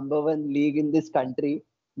number one league in this country,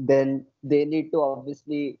 then they need to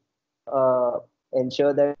obviously uh,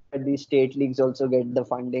 ensure that these state leagues also get the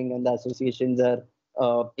funding and the associations are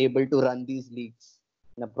able to run these leagues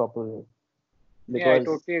in a proper way. Yeah, I Because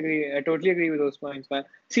totally agree. I totally agree with those points, man.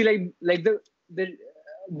 See, like the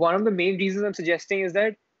one of the main reasons I'm suggesting is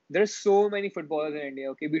that there are so many footballers in India.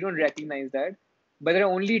 Okay, we don't recognize that, but there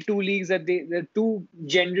are only two leagues that there are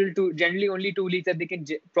generally only two leagues that they can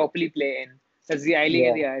properly play in. That's the I League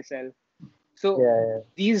and yeah, the ISL. So yeah,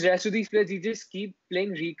 these rest of these players, they just keep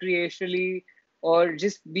playing recreationally or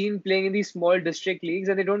just been playing in these small district leagues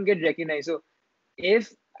and they don't get recognized. So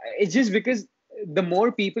if it's just because the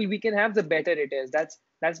more people we can have, the better it is.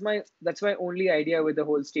 That's my only idea with the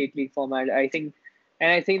whole state league format. I think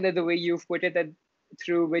that the way you've put it, that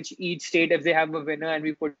through which each state, if they have a winner and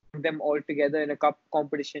we put them all together in a cup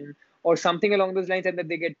competition or something along those lines, and that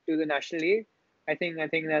they get to the national league. I think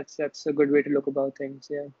that's a good way to look about things.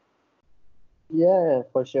 Yeah. yeah,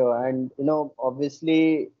 for sure. And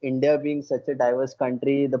obviously, India being such a diverse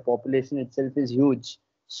country, the population itself is huge.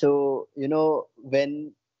 So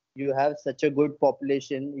when you have such a good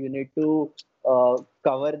population, you need to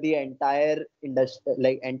cover the entire industry,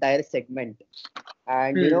 like entire segment.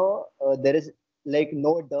 And Hmm. there is like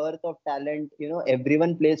no dearth of talent.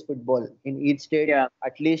 Everyone plays football in each state. Yeah.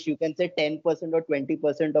 At least you can say 10% or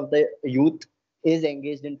 20% of the youth is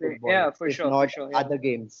engaged in football, Yeah. For if sure. For not sure. Yeah. other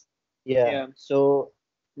games. Yeah, Yeah. so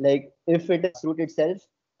like if it is root itself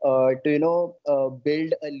to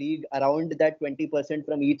build a league around that 20%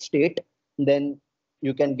 from each state, then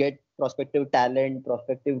you can get prospective talent,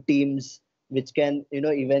 prospective teams, which can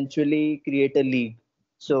eventually create a league.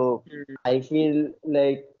 So Hmm. I feel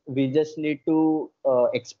like we just need to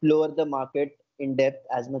explore the market in depth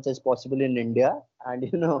as much as possible in India, and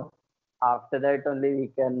after that only we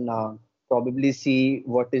can probably see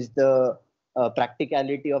what is the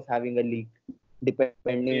practicality of having a league,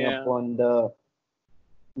 depending Yeah. upon the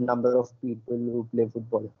number of people who play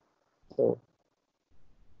football. So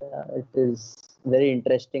it is very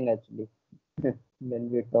interesting actually when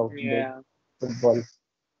we talk about Yeah. football,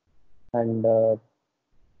 and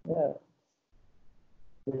yeah,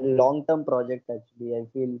 long-term project actually. I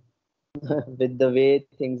feel with the way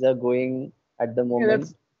things are going at the Yeah.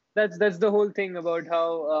 moment. That's the whole thing about how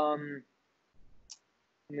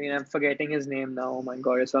I mean, I'm forgetting his name now. Oh my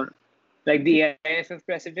God, it's on like the AIFF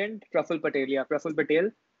president, Praful Patel. Yeah, Praful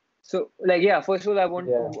Patel. So, like, yeah. First of all,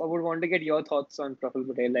 Yeah. I would want to get your thoughts on Praful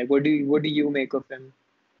Patel. Like, what do you make of him?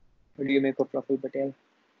 What do you make of Praful Patel?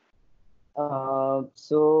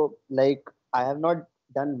 So like I have not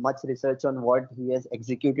done much research on what he has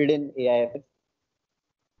executed in AIFF,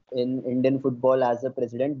 in Indian football as a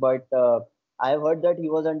president, but I've heard that he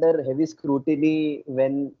was under heavy scrutiny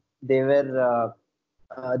when they were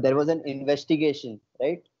there was an investigation,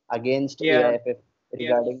 right, against Yeah, AIFF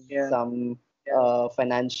regarding yeah. some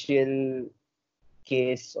financial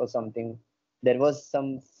case or something. There was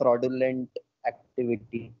some fraudulent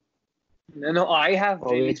activity No, I have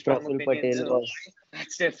for really which strong Praful opinions, Patel so was.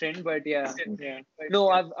 that's different. But yeah. No,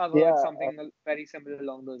 I've heard Yeah, something very similar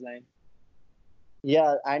along those lines.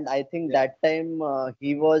 yeah, and I think Yeah, that time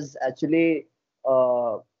he was actually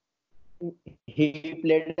uh, he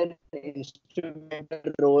played an instrumental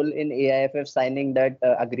role in AIFF signing that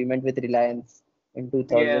agreement with Reliance in yeah.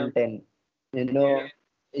 2010. You know,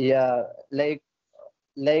 yeah, like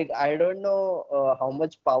I don't know how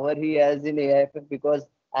much power he has in AIFF, because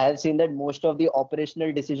I have seen that most of the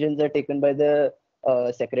operational decisions are taken by the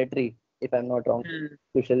secretary, if I'm not wrong, Hmm.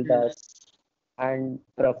 Kushal Hmm. Das. And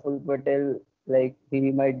Praful Patel, like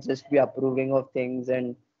he might just be approving of things,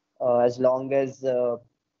 and as long as the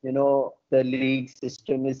league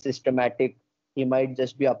system is systematic, he might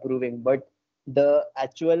just be approving. But the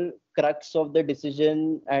actual crux of the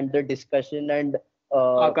decision and the discussion and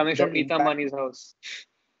Coming the from Neeta impact. Mani's house.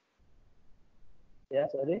 Yeah,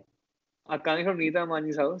 sorry. Coming from Neeta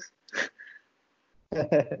Mani's house.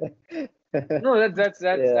 No, Yeah, that's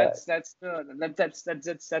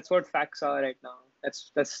what facts are right now.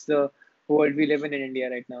 That's the world we live in India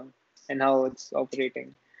right now, and how it's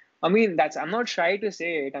operating. I mean, that's I'm not shy to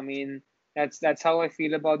say it. I mean, that's how I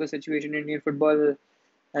feel about the situation in Indian football,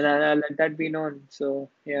 and I'll let that be known. So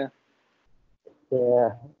yeah.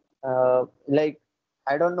 yeah. Like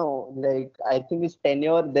I don't know. Like I think his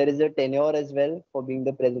tenure. There is a tenure as well for being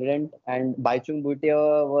the president, and Baichung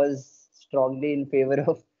Bhutia was strongly in favor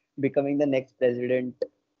of becoming the next president.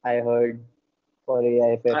 I heard for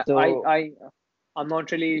AIFF. I, I, So I, I'm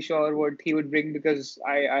not really sure what he would bring because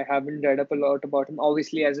I haven't read up a lot about him.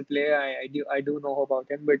 Obviously, as a player, I do know about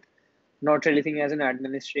him, but not really think as an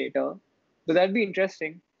administrator. So that'd be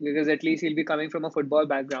interesting because at least he'll be coming from a football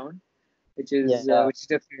background, yeah, which is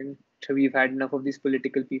different. We've had enough of these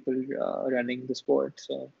political people running the sport,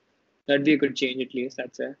 so that'd be a good change at least.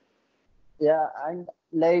 That's it. yeah, and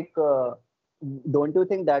like, don't you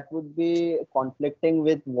think that would be conflicting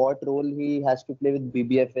with what role he has to play with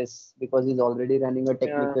BBFS, because he's already running a Yeah,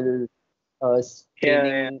 technical yeah.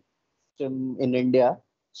 training system in India. Yeah, I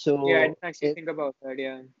So didn't actually if think about that.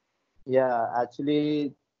 Yeah. yeah,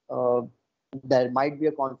 actually, uh, there might be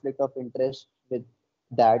a conflict of interest with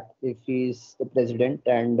that if he's the president,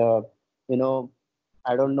 and you know,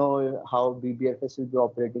 I don't know how BBFS will be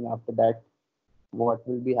operating after that. What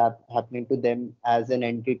will be happening to them as an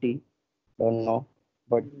entity? Don't know,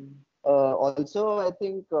 but Mm. also I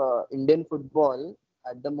think Indian football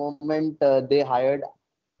at the moment they hired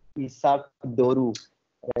Isak Doru,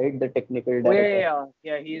 right, the technical Oh yeah,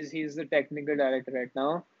 director. He's the technical director right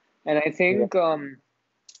now, and I Yeah. think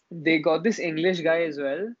they got this English guy as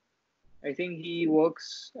well. I think he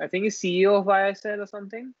works. I think he's CEO of ISL or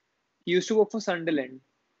something. He used to work for Sunderland.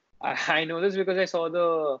 I know this because I saw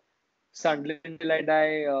the Sunderland Till I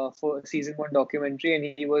Die for season 1 documentary, and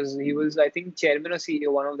he was I think chairman or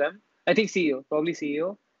CEO, one of them. I think CEO, probably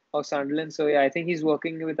CEO of Sunderland. So yeah, I think he's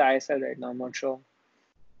working with ISL right now. I'm not sure.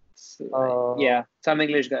 So, Uh, yeah, some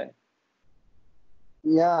English guy.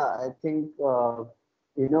 yeah, I think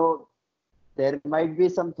you know there might be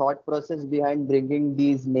some thought process behind bringing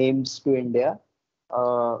these names to India.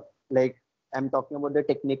 Like I'm talking about the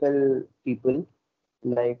technical people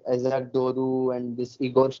like Isaac Doru and this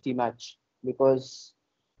Igor Stimac, because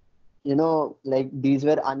like these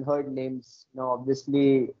were unheard names.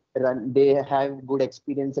 Obviously, they have good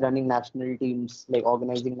experience running national teams, like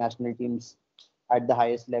organizing national teams at the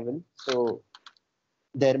highest level. So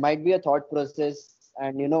there might be a thought process,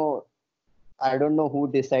 and I don't know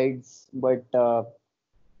who decides, but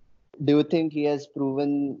do you think he has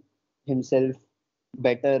proven himself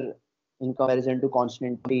better in comparison to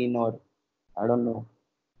Constantine, or I don't know?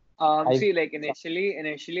 I See, like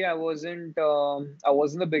initially, I wasn't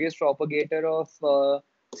the biggest propagator of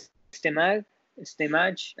Stimag,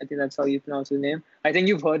 Stimach. I think that's how you pronounce his name. I think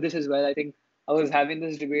you've heard this as well. I think I was having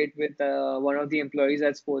this debate with one of the employees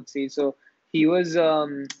at Sportseed. So he was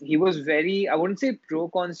very, I wouldn't say pro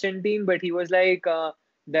Constantine, but he was like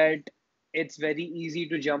that. It's very easy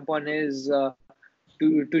to jump on his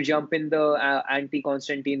to jump in the anti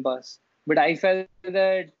Constantine bus. But I felt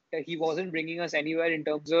that he wasn't bringing us anywhere in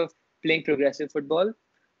terms of playing progressive football.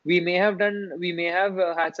 We may have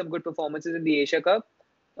had some good performances in the Asia Cup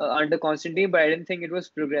under Constantine, but I didn't think it was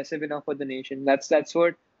progressive enough for the nation. That's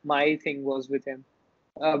what my thing was with him.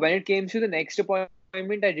 When it came to the next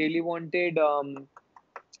appointment, I really wanted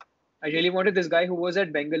I really wanted this guy who was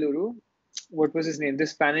at Bengaluru. What was his name?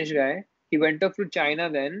 This Spanish guy. He went off to China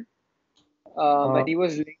then, and he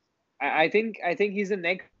was. I think he's the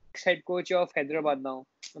next head coach of Hyderabad now.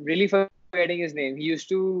 I'm really forgetting his name. He used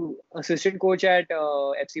to assistant coach at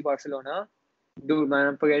FC Barcelona. Dude, man,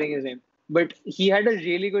 I'm forgetting his name. But he had a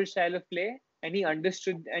really good style of play, and he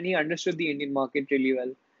understood the Indian market really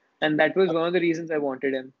well, and that was one of the reasons I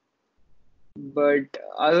wanted him. But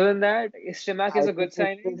other than that, Stimac is I a think good it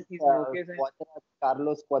signing. is He's an okay signing.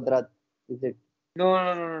 Carlos Quadrat. Is it?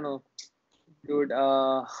 No. Dude,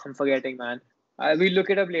 I'm forgetting, man. We'll look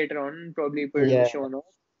it up later on, probably put it in the Yeah. show notes.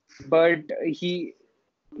 But he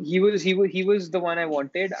was the one I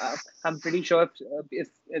wanted. I'm pretty sure if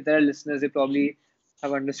there are listeners, they probably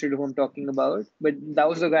have understood who I'm talking about. But that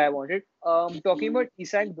was the guy I wanted. Talking about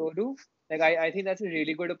Isak Dodu, like I think that's a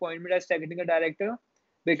really good appointment as technical director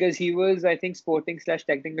because he was, I think, sporting slash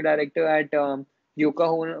technical director at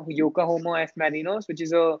Yokohama F Marinos, which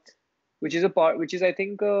is I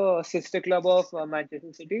think a sister club of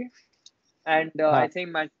Manchester City. And I Huh. think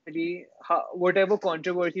Manchester City, whatever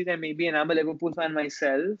controversy there may be, and I'm a Liverpool fan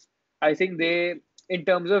myself, I think they, in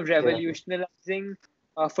terms of Yeah. revolutionizing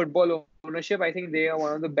football ownership, I think they are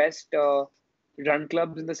one of the best run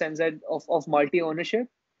clubs in the sense that of multi ownership.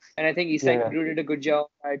 And I think Isak Yeah. Drew did a good job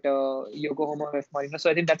at Yokohama F Marinos, so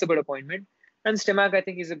I think that's a good appointment. And Stimac, I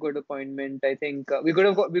think, is a good appointment. I think we could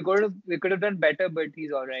have done better, but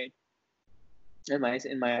he's all right in my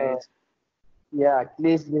Uh, eyes. yeah. At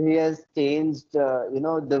least he has changed.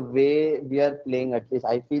 The way we are playing. At least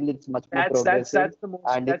I feel it's much more That's that's progressive, that's the most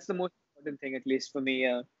and that's the most important thing, at least for me.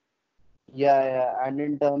 yeah. And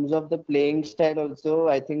in terms of the playing style, also,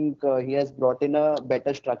 I think he has brought in a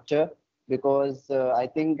better structure because I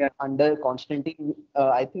think Yeah. under Constantine,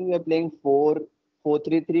 I think we are playing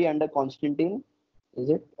 4-4-3-3 under Constantine. Is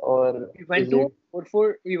it or We went is to a it?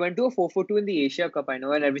 4-4. We went to a 4-4-2 in the Asia Cup. I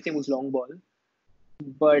know, and everything was long ball.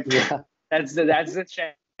 But Yeah. that's the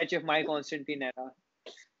stretch of my Constantine era.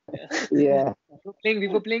 Yeah. Yeah. We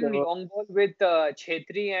were playing So long ball with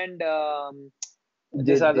Chetri and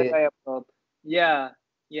this other JJ. guy up top. Yeah,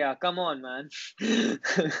 yeah. Come on, man.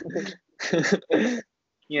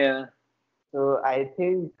 Yeah, So I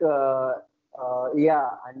think,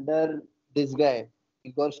 under this guy,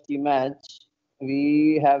 Igor Stimac,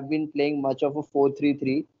 we have been playing much of a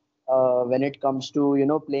 4-3-3 when it comes to,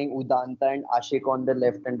 playing Udanta and Ashik on the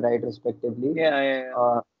left and right, respectively. yeah.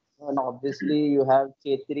 Uh, and obviously, you have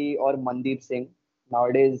Chetri or Mandeep Singh.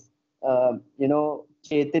 Nowadays,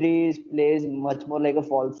 Chetri plays much more like a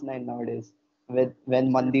false nine nowadays. When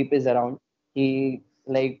Mandeep is around, he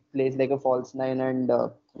like plays like a false nine, and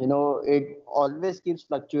it always keeps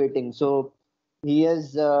fluctuating. So he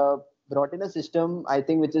has brought in a system, I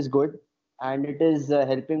think, which is good, and it is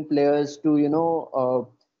helping players to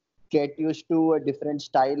get used to a different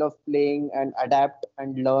style of playing and adapt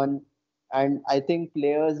and learn. And I think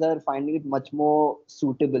players are finding it much more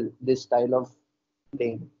suitable, this style of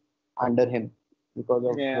playing under him, because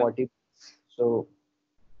of Yeah. what he. So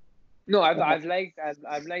No, I've liked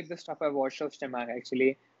the stuff I've watched of Stemak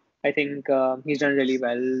actually. I think he's done really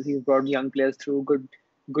well. He's brought young players through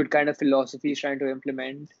good kind of philosophy he's trying to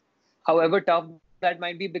implement. However tough that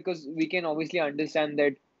might be, because we can obviously understand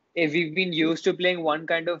that if we've been used to playing one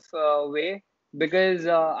kind of way, because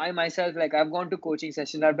I myself, like, I've gone to coaching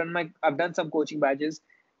sessions, I've done some coaching badges,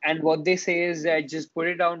 and what they say is that just put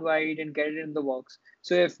it down wide and get it in the box.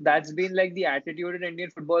 So if that's been like the attitude in Indian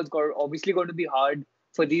football, it's obviously going to be hard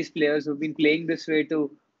for these players who've been playing this way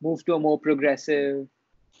to move to a more progressive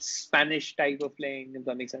Spanish type of playing, if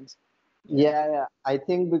that makes sense. yeah, I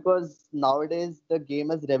think because nowadays the game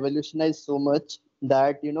has revolutionized so much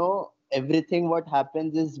that everything what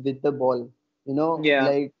happens is with the ball. Yeah.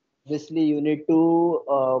 Like obviously you need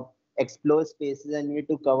to explore spaces and you need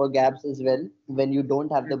to cover gaps as well when you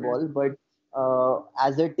don't have the Hmm. ball. But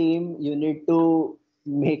as a team, you need to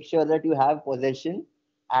make sure that you have possession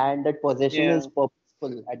and that possession Yeah. is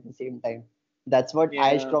purposeful at the same time. That's what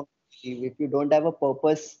I Yeah. strongly believe. If you don't have a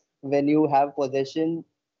purpose when you have possession,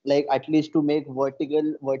 like at least to make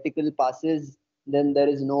vertical passes, then there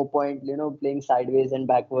is no point playing sideways and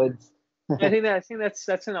backwards. I think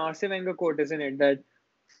that's an Arsene Wenger quote, isn't it? That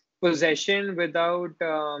possession without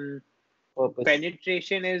Purpose.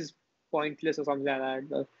 penetration is pointless or something like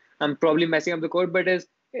that. I'm probably messing up the quote, but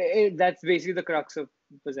that's basically the crux of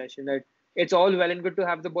possession. That it's all well and good to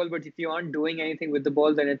have the ball, but if you aren't doing anything with the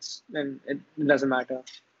ball, then it doesn't matter.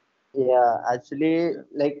 Yeah, actually,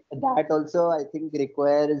 like that also I think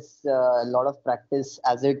requires a lot of practice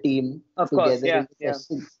as a team Of course, together yeah, in the yeah,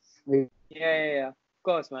 sessions. yeah. Of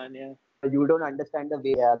course, man, yeah. you don't understand the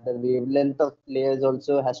wavelength of players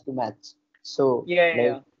also has to match. So Yeah,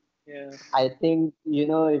 like yeah, yeah. I think,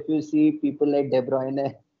 if you see people like De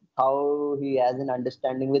Bruyne, how he has an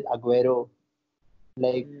understanding with Aguero,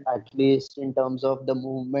 like Mm. at least in terms of the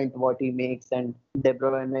movement, what he makes, and De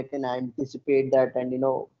Bruyne can anticipate that and,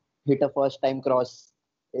 hit a first time cross.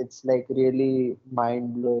 It's like really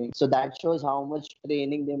mind blowing. So that shows how much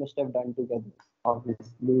training they must have done together,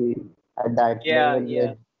 obviously, at that Yeah, level yeah.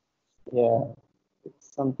 where, yeah,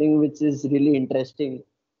 it's something which is really interesting.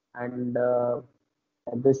 And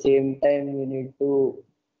at the same time, you need to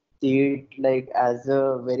see it like as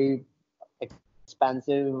a very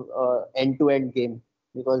expansive end-to-end game,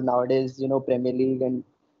 because nowadays, Premier League and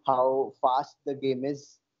how fast the game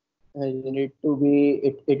is, you need to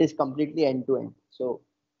be it is completely end-to-end. So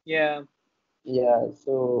Yeah. yeah,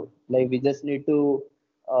 so like we just need to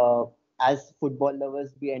uh, as football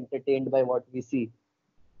lovers be entertained by what we see,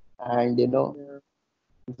 and Yeah.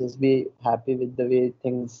 just be happy with the way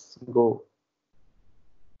things go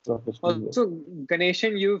professionally. Also,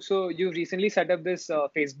 Ganeshan, you've recently set up this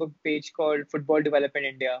Facebook page called Football Development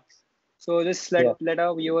India. So just Yeah. let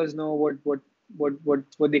our viewers know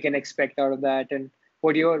what they can expect out of that, and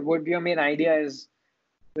what your main idea is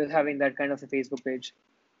with having that kind of a Facebook page.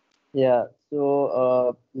 Yeah,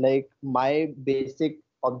 so like my basic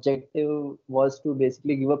objective was to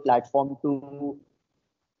basically give a platform to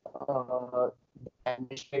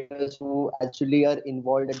administrators who actually are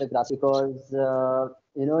involved at the grassroots, because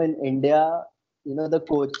in India, the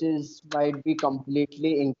coaches might be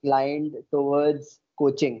completely inclined towards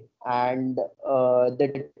coaching and the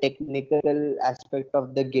technical aspect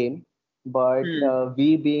of the game, but Hmm. we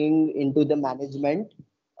being into the management,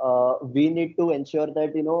 we need to ensure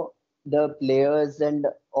that the players and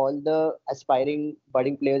all the aspiring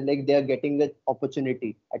budding players, like they are getting the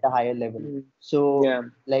opportunity at a higher level. Hmm. So Yeah.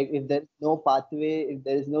 like if there is no pathway, if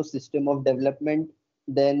there is no system of development,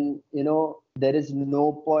 then there is no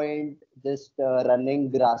point just running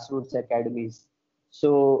grassroots academies.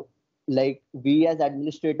 So like we as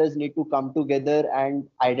administrators need to come together and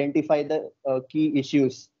identify the key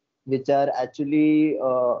issues which are actually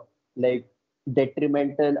like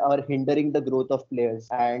detrimental or hindering the growth of players.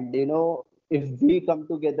 And if we come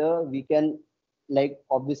together, we can like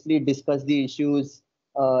obviously discuss the issues,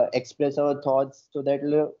 express our thoughts, so that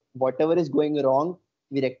whatever is going wrong,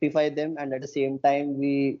 we rectify them, and at the same time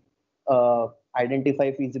we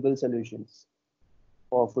identify feasible solutions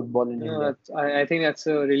for football in No, India. I think that's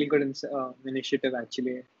a really good initiative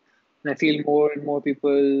actually, and I feel more and more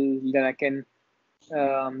people that can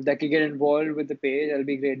get involved with the page. That'll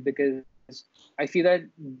be great because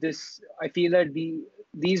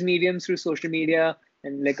these mediums through social media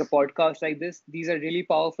and like a podcast like this, these are really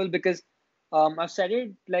powerful because I've said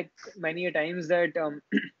it like many a times that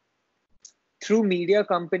through media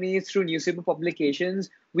companies, through newspaper publications,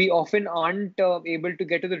 we often aren't able to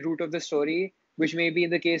get to the root of the story, which may be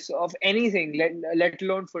in the case of anything, let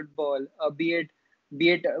alone football, be it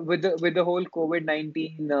with the whole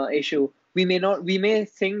COVID-19 issue. We may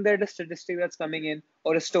think that a statistic that's coming in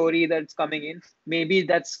or a story that's coming in, maybe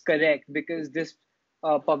that's correct because this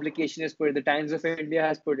publication has put it, the Times of India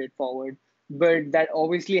has put it forward, but that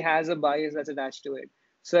obviously has a bias that's attached to it.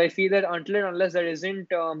 So I feel that until and unless there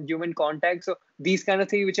isn't human contact, so these kind of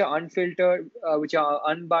things which are unfiltered, which are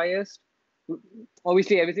unbiased,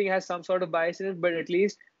 obviously everything has some sort of bias in it, but at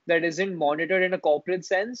least that isn't monitored in a corporate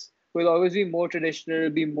sense, will always be more traditional,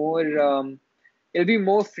 it'll be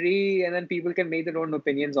more free, and then people can make their own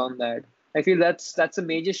opinions on that. I feel that's a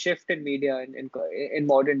major shift in media in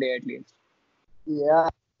modern day at least. Yeah,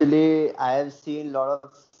 actually, I have seen a lot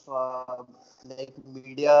of like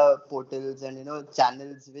media portals and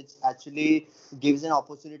channels which actually gives an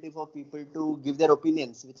opportunity for people to give their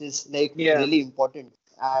opinions, which is like Yeah. really important.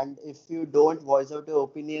 And if you don't voice out your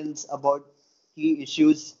opinions about key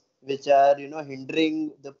issues which are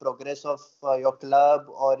hindering the progress of your club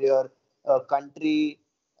or your country,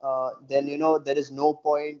 then there is no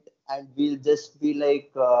point, and we'll just be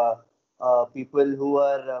like. People who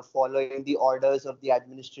are following the orders of the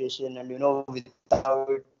administration, and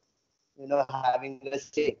without having a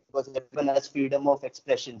say, because everyone has freedom of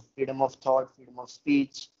expression, freedom of thought, freedom of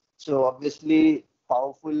speech. So obviously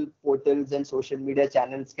powerful portals and social media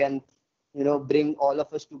channels can bring all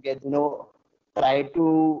of us together, try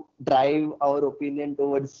to drive our opinion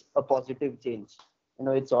towards a positive change.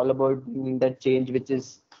 It's all about bringing that change which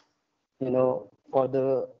is for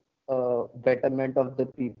the betterment of the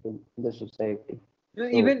people in the society. No,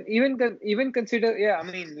 So even consider, yeah, I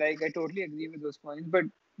mean, like I totally agree with those points, but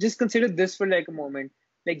just consider this for like a moment.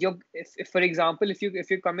 Like if for example, if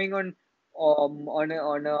you're coming on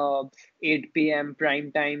a 8 p.m.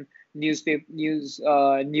 prime time news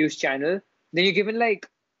channel, then you're given like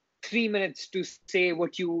 3 minutes to say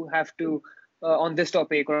what you have to on this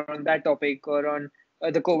topic or on that topic or on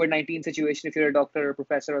the COVID-19 situation if you're a doctor or a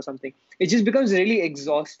professor or something. It just becomes really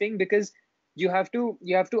exhausting because you have to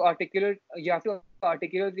articulate your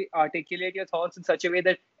thoughts in such a way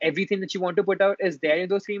that everything that you want to put out is there in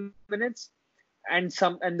those 3 minutes, and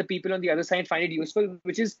the people on the other side find it useful,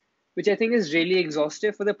 which I think is really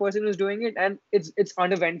exhaustive for the person who's doing it, and it's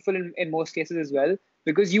uneventful in most cases as well,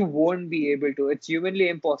 because you won't be able to. It's humanly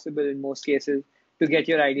impossible in most cases to get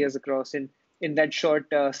your ideas across in that short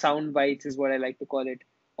sound bites is what I like to call it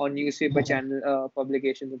on newspaper channel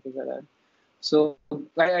publications and things like that. So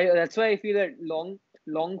that's why I feel that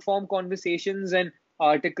long form conversations and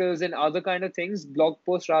articles and other kind of things, blog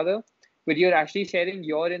posts rather, where you're actually sharing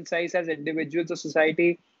your insights as individuals or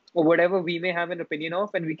society or whatever we may have an opinion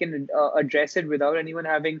of, and we can address it without anyone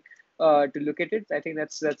having to look at it. I think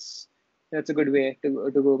that's a good way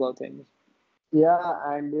to go about things. Yeah,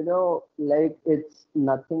 and like it's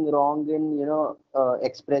nothing wrong in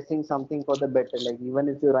expressing something for the better. Like even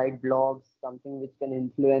if you write blogs, something which can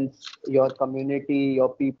influence your community, your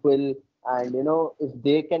people, and if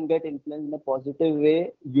they can get influenced in a positive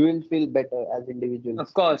way, you will feel better as individuals, Of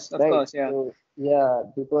right? course, yeah, So yeah,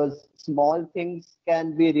 because small things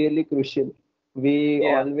can be really crucial. We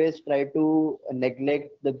yeah. always try to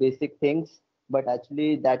neglect the basic things, but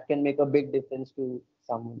actually that can make a big difference to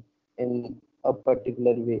someone in a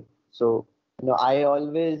particular way. So, I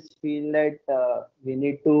always feel that we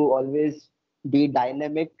need to always be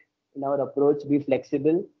dynamic in our approach, be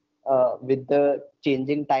flexible with the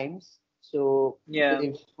changing times. So, Yeah.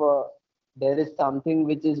 if there is something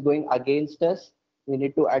which is going against us, we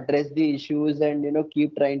need to address the issues and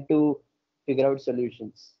keep trying to figure out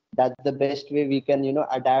solutions. That's the best way we can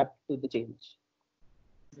adapt to the change.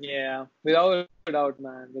 Yeah, without a doubt,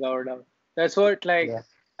 man, without a doubt. That's what, like, Yeah.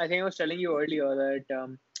 I think I was telling you earlier that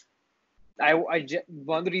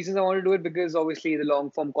one of the reasons I want to do it, because obviously the long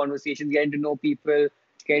form conversations, getting to know people,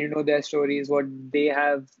 getting to know their stories, what they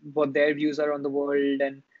have, what their views are on the world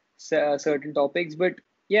and certain topics. But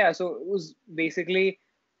yeah, so it was basically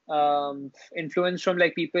influence from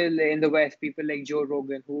like people in the West, people like Joe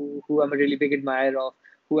Rogan, who I'm a really big admirer of,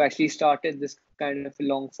 who actually started this kind of a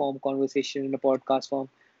long form conversation in a podcast form.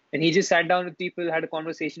 And he just sat down with people, had a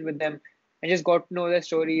conversation with them, and just got to know their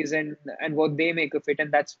stories and what they make of it.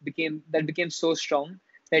 And that became so strong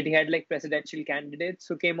that he had like presidential candidates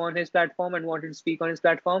who came on his platform and wanted to speak on his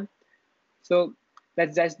platform. So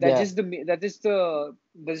that's Yeah. just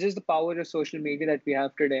the power of social media that we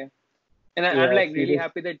have today. And I'm Yeah. like really Seriously.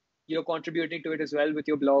 happy that you're contributing to it as well with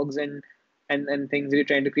your blogs and things that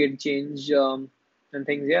you're trying to create change, and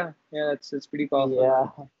things. Yeah, it's pretty powerful, Yeah.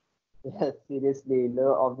 man. Yes, seriously.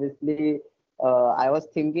 Obviously, I was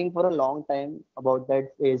thinking for a long time about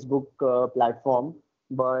that Facebook platform,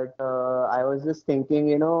 but I was just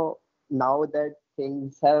thinking, now that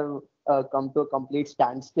things have come to a complete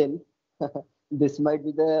standstill, this might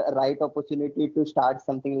be the right opportunity to start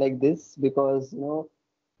something like this because,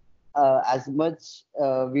 as much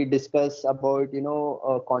we discuss about,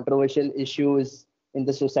 controversial issues in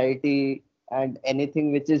the society and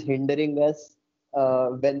anything which is hindering us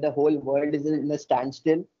when the whole world is in a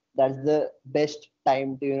standstill, that's the best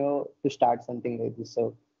time to to start something like this.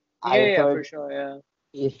 So Yeah, I yeah, thought, for sure. Yeah.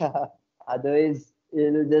 yeah, otherwise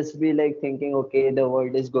it'll just be like thinking, okay, the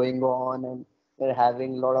world is going on and you're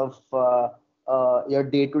having a lot of your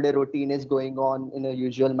day-to-day routine is going on in a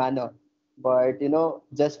usual manner. But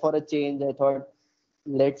just for a change, I thought,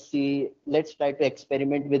 let's try to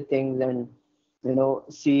experiment with things and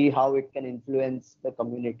see how it can influence the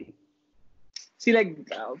community. See,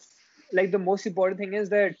 like the most important thing is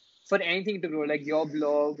that for anything to grow, like your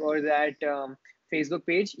blog or that Facebook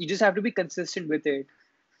page, you just have to be consistent with it.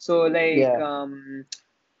 So Yeah.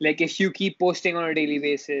 like if you keep posting on a daily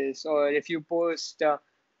basis, or if you post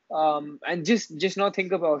and just not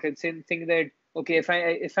think about it, think that okay,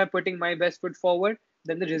 if I'm putting my best foot forward,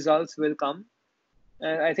 then the results will come.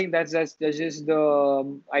 I think that's just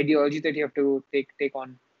the ideology that you have to take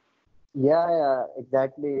on. Yeah, yeah,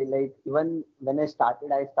 exactly. Like even when I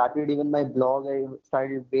started even my blog. I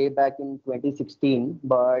started way back in 2016,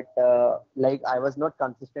 but like I was not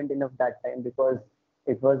consistent enough that time because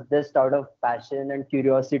it was just out of passion and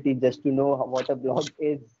curiosity just to know what a blog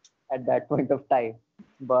is at that point of time.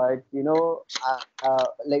 But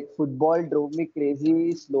like football drove me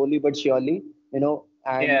crazy slowly but surely, and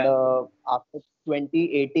Yeah. after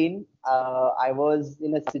 2018, I was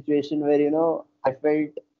in a situation where I felt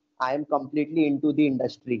I am completely into the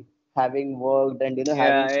industry. having worked and having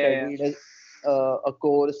Yeah. studied a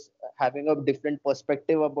course, having a different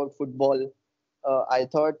perspective about football, I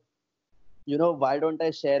thought, why don't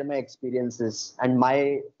I share my experiences and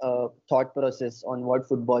my thought process on what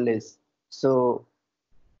football is? So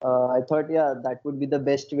I thought, yeah, that would be the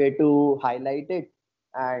best way to highlight it.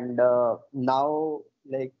 And now,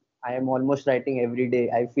 like, I am almost writing every day.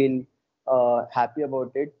 I feel happy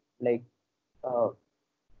about it, like, uh,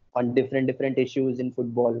 on different issues in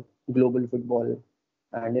football, global football,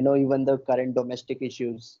 and even the current domestic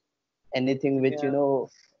issues. Anything which Yeah.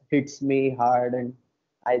 hits me hard, and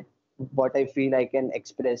I what I feel I can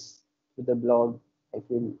express to the blog. I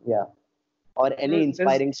feel, yeah, or any No, this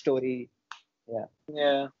inspiring story. Yeah,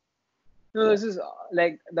 yeah. No, yeah, this is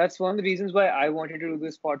like that's one of the reasons why I wanted to do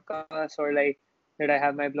this podcast, or like that I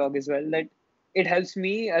have my blog as well. That it helps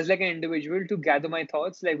me as like an individual to gather my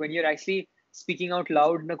thoughts. Like when you're actually speaking out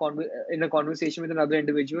loud in a conversation with another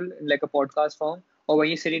individual in like a podcast form, or when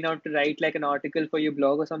you're sitting down to write like an article for your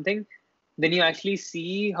blog or something, then you actually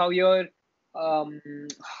see um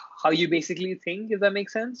how you basically think, if that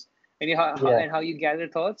makes sense, and yeah, and how you gather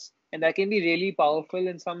thoughts, and that can be really powerful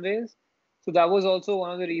in some ways. So that was also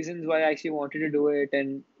one of the reasons why I actually wanted to do it,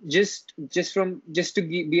 and just to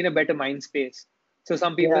be in a better mind space. So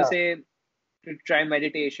some people yeah. say to try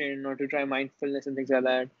meditation or to try mindfulness and things like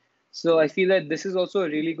that. So I feel that this is also a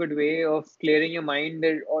really good way of clearing your mind,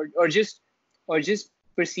 or just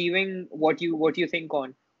perceiving what you think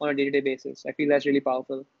on a day-to-day basis. I feel that's really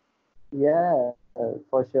powerful. Yeah,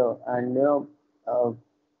 for sure. And uh,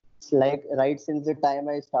 it's like right since the time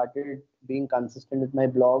I started being consistent with my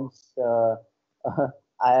blogs,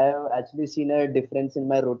 I have actually seen a difference in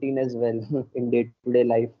my routine as well in day-to-day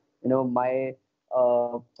life. My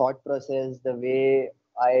thought process, the way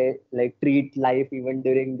I like treat life even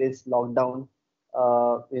during this lockdown.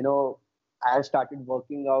 I have started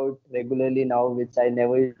working out regularly now, which I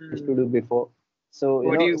never used to do Hmm. before. So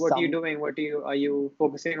What are you some doing? Are you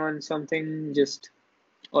focusing on something, just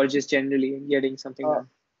or just generally getting something uh,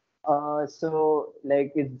 done? so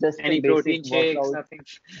like it's just a Any basic protein shakes? workout. Nothing.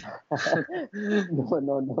 No,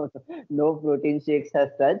 no, no, no protein shakes as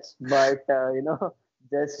such, but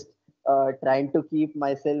just trying to keep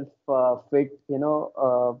myself fit.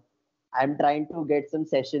 I'm trying to get some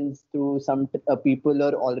sessions through some people who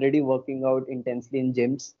are already working out intensely in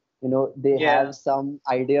gyms. They have Yeah. some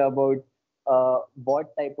idea about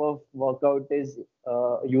what type of workout is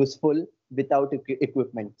useful without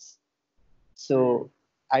equipments. Hmm. So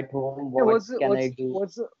at home, Yeah, what can I do?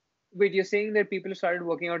 wait, you're saying that people started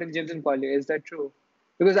working out in gyms in Kuala. Is that true?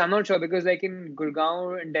 Because I'm not sure, because like in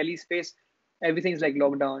Gurgaon and Delhi space, everything's like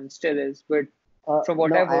lockdown, still is. But from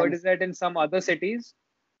what No, I've I heard am. is that in some other cities,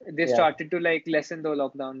 they Yeah. started to like lessen the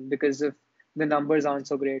lockdown because of the numbers aren't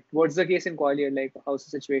so great. What's the case in Kuala? Like, how's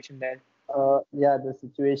the situation there? Yeah, the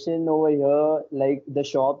situation over here, like the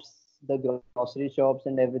shops, the grocery shops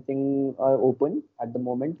and everything are open at the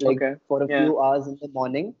moment, like Okay. for a Yeah. few hours in the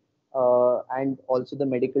morning, and also the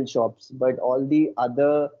medical shops. But all the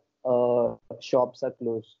other shops are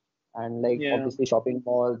closed. And like Yeah. obviously shopping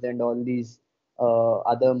malls and all these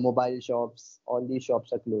other mobile shops, all these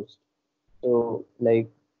shops are closed. So like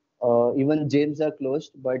even gyms are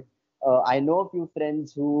closed, but I know a few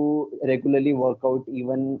friends who regularly work out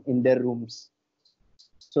even in their rooms.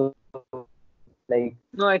 So like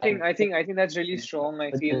No, I think that's really just strong. I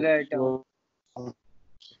work feel out. that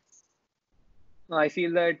I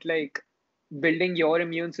feel that like building your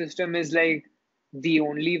immune system is like the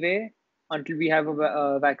only way until we have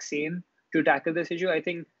a vaccine to tackle this issue. I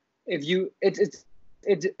think if you it's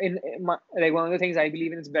in my, like one of the things I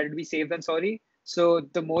believe in is better to be safe than sorry. So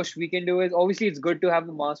the most we can do is, obviously it's good to have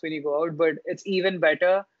a mask when you go out, but it's even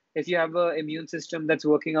better if you have an immune system that's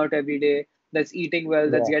working out every day, that's eating well,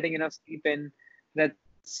 that's Yeah, getting enough sleep in, that's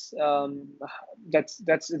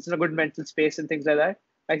it's in a good mental space and things like that.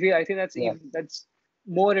 I think yeah. that's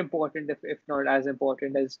more important, if not as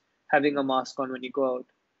important as having a mask on when you go out.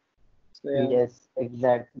 So yeah. Yes,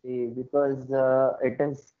 exactly. Because it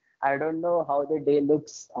is, I don't know how the day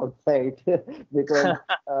looks outside because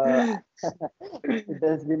uh, it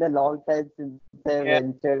has been a long time since I Yeah.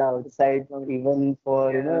 ventured outside, even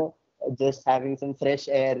for, Yeah. just having some fresh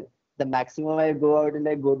air. The maximum I go out and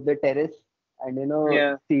I go to the terrace and,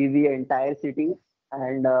 Yeah. see the entire city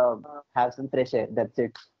and have some fresh air. That's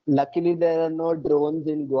it. Luckily, there are no drones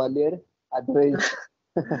in Gwalior. Otherwise,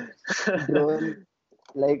 drones,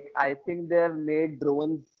 like I think they have made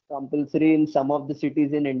drones compulsory in some of the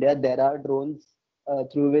cities in India. There are drones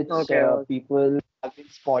through which Okay. people have been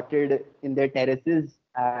spotted in their terraces,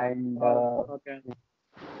 and Wow. Okay.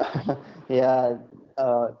 yeah,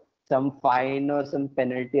 uh, some fine or some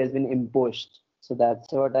penalty has been imposed. So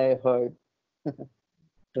that's what I heard.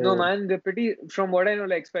 No, So man, they're pretty. From what I know,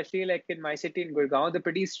 like especially like in my city in Gurgaon, they're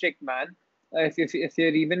pretty strict, man. If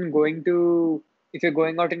you're even going to if you're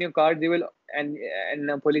going out in your car, they will and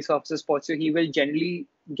a police officer spots you, he will generally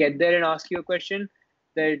get there and ask you a question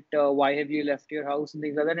that why have you left your house and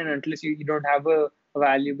things like that. And unless you don't have a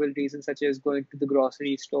valuable reason such as going to the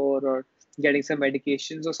grocery store or getting some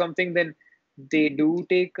medications or something, then they do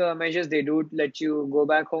take measures. They do let you go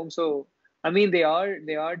back home. So I mean, they are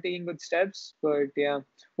taking good steps, but yeah.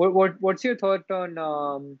 What's your thought on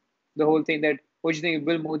the whole thing? That what do you think?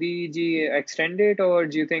 Will Modi ji extend it, or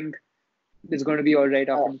do you think it's going to be all right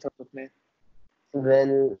uh, after the 3rd of May?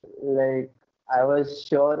 well, like I was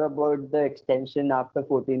sure about the extension after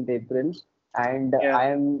 14th April, and Yeah, I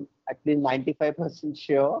am at least 95%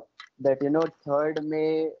 sure that 3rd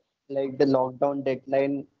May, like the lockdown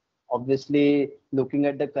deadline, obviously looking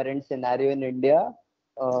at the current scenario in India,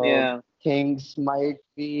 uh, yeah, things might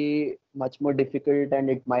be much more difficult and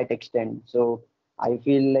it might extend. So I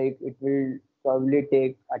feel like it will probably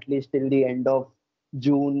take at least till the end of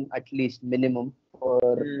June, at least minimum for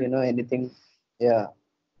mm, anything. Yeah,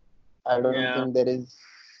 I don't yeah. think there is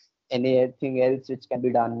anything else which can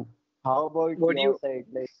be done. How about What do your you?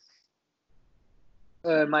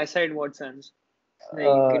 side? My side, in what sense?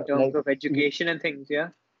 Like in terms Like of education and things, yeah.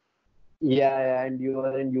 yeah, yeah, and you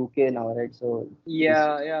are in UK now, right? So just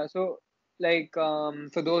Yeah, yeah. So, like,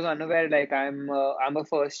 for those unaware, like, I'm a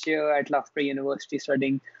first year at Loughborough University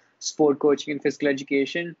studying sport coaching and physical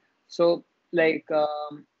education. So, like,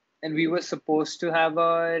 and we were supposed to have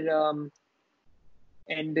our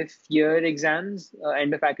end of year exams,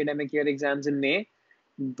 end of academic year exams in May.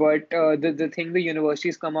 But the thing the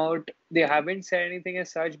universities come out, they haven't said anything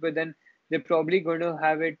as such, but then they're probably going to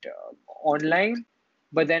have it online.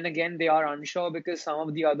 But then again, they are unsure because some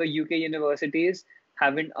of the other UK universities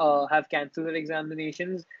haven't have cancelled their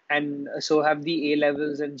examinations, and so have the A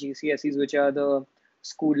levels and GCSEs, which are the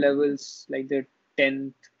school levels, like the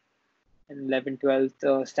 10th and 11th,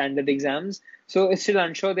 12th standard exams. So it's still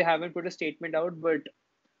unsure. They haven't put a statement out, but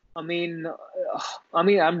I mean,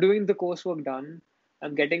 I'm doing the coursework done.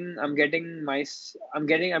 I'm doing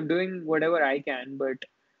whatever I can, but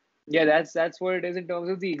yeah, that's what it is in terms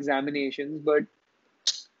of the examinations. But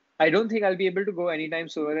I don't think I'll be able to go anytime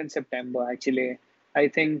sooner than September. Actually, I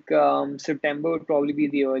think September would probably be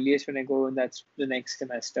the earliest when I go, and that's the next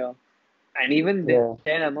semester. And even then,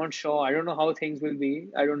 yeah, I'm not sure. I don't know how things will be.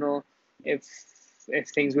 I don't know if if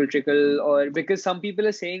things will trickle, or because some people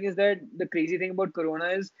are saying is that the crazy thing about Corona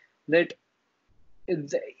is that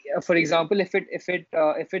for example, if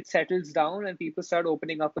it settles down and people start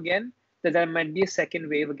opening up again, that there might be a second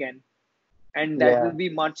wave again, and that will yeah, be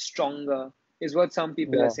much stronger, is what some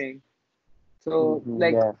people are yeah, saying. So,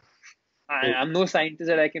 like, yeah. So I'm no scientist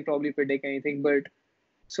that I can probably predict anything, but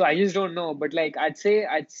so I just don't know. But like, I'd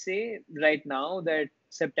say right now that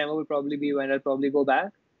September will probably be when I'll probably go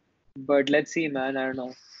back. But let's see, man. I don't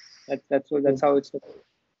know. That's it, how it's.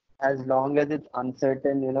 as long as it's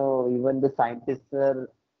uncertain, even the scientists are,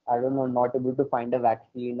 I don't know, not able to find a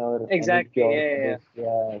vaccine or any Exactly. cure Yeah, for yeah, yeah. this.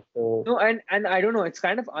 Yeah, so No, and I don't know. It's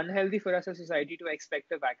kind of unhealthy for us as a society to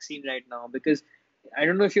expect a vaccine right now because I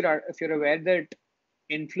don't know if you're aware that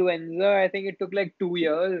influenza. I think it took like 2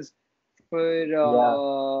 years yeah,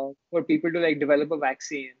 for people to like develop a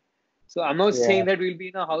vaccine. So I'm not saying yeah, that we'll be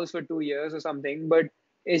in a house for 2 years or something, but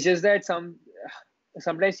it's just that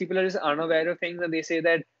sometimes people are just unaware of things and they say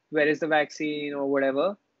that where is the vaccine or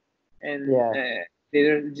whatever, and yeah,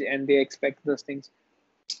 they expect those things.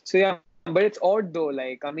 So yeah, but it's odd though.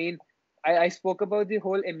 Like I mean, I spoke about the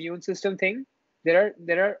whole immune system thing. There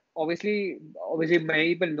are obviously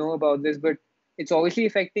many people know about this, but it's obviously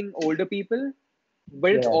affecting older people,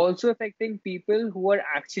 but it's yeah, also affecting people who are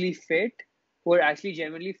actually fit, who are actually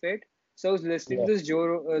genuinely fit. So I was listening yeah,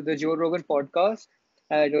 to the Joe Rogan podcast.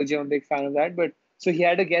 I told you I'm a big fan of that, but so he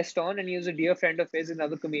had a guest on, and he was a dear friend of his,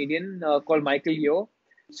 another comedian called Michael Yo.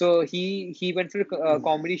 So he went for a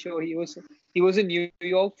comedy show. He was in New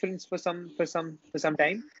York for some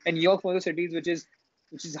time, and New York, one of the cities which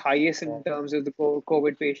is highest yeah, in terms of the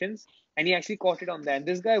COVID patients, and he actually caught it on that.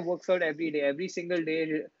 This guy works out every day, every single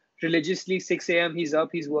day, religiously. 6 a.m. he's up,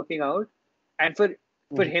 he's working out, and for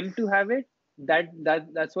mhm. him to have it,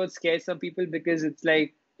 that's what scares some people because it's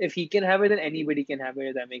like if he can have it, then anybody can have it.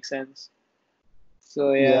 If that makes sense.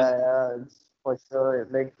 So yeah, Yeah, yeah, it's for sure.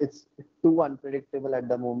 Like it's too unpredictable at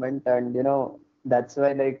the moment, and that's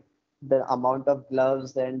why like the amount of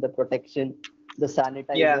gloves and the protection, the yeah,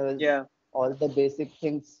 sanitizers, yeah. all the basic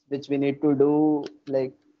things which we need to do,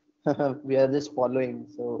 like we are just following.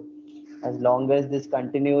 So As long as this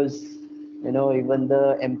continues, even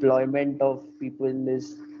the employment of people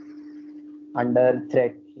is under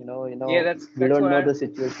threat. Yeah, We that's don't what know the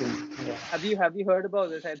situation. Yeah. have you heard about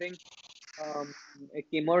this? I think it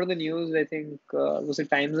came out of the news. I think was it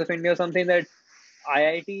Times of India or something that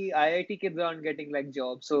IIT kids aren't getting like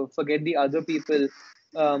jobs. So forget the other people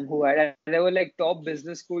who had. And there were like top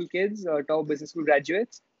business school kids or top business school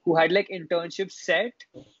graduates who had like internships set,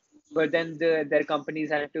 but then their companies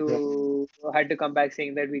Yeah. had to come back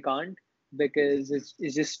saying that we can't because it's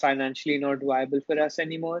just financially not viable for us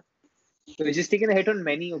anymore. So it's just taken a hit on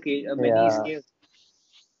many Yeah. scales.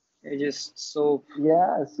 It's just so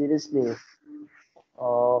Yeah, seriously.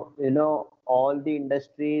 All the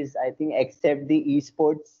industries, I think, except the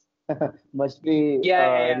esports, must be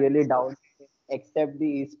yeah. really down, except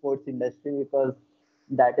the esports industry, because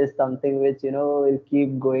that is something which, will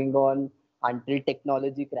keep going on until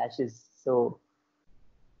technology crashes. So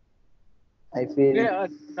I feel, Yeah,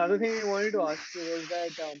 another thing I wanted to ask you was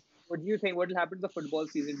that what do you think? What will happen to the football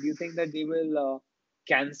season? Do you think that they will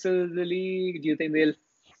cancel the league? Do you think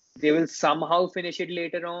they will somehow finish it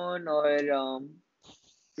later on, or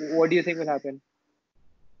what do you think will happen?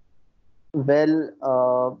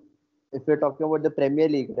 well, if you're talking about the Premier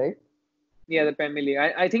League, right? Yeah, the Premier League.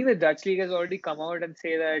 I think the Dutch league has already come out and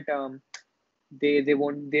say that they've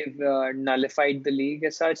nullified the league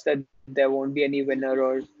as such that there won't be any winner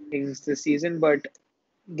or things this season. But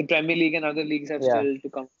the Premier League and other leagues have Yeah. still to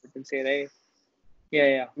come out and say, right?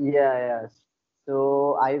 Yeah. Yeah, yeah.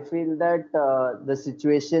 So I feel that the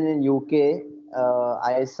situation in UK,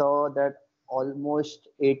 I saw that almost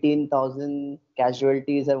 18,000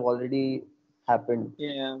 casualties have already happened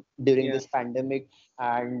Yeah, during yeah, this pandemic,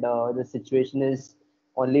 and the situation is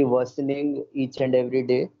only worsening each and every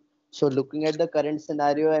day. So looking at the current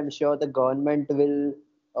scenario, I'm sure the government will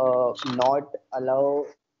not allow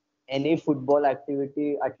any football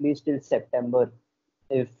activity at least till September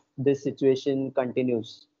if this situation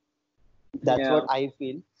continues. That's yeah. what I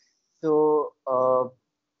feel. So,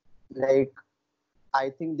 like, I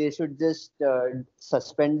think they should just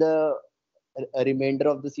suspend the remainder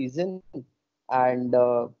of the season and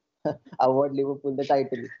award Liverpool the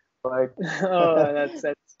title. But Oh,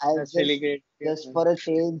 I that's really great. Yeah, just man. for a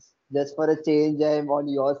change, I'm on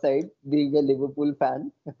your side, being a Liverpool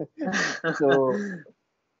fan. So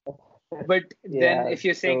But then, yeah, if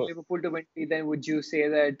you're saying so Liverpool to win league, then would you say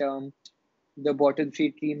that the bottom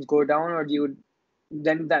three teams go down, or do you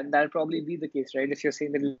then that'll probably be the case, right? If you're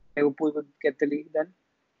saying that Liverpool would get the league, then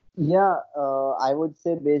yeah, I would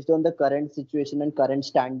say based on the current situation and current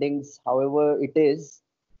standings, however it is,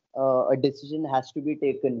 a decision has to be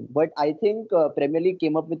taken. But I think Premier League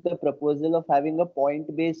came up with the proposal of having a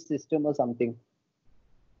point-based system or something.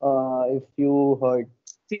 If you heard,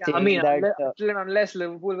 see, I mean, saying that unless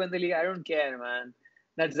Liverpool win the league, I don't care, man.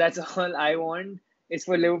 That's all I want is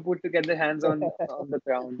for Liverpool to get their hands on the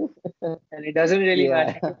crown. And it doesn't really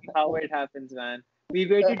matter yeah, to me how it happens, man. We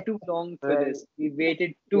waited too long for well, this. We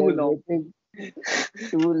waited we too have long. waited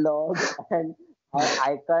too long, and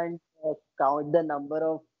I can't count the number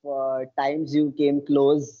of times you came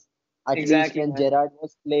close. At least Exactly, when man. Gerard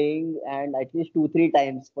was playing, and at least 2-3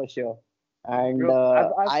 times for sure. And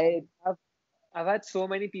Bro, I I've, I've had so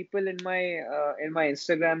many people in my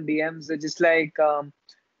Instagram DMs that just like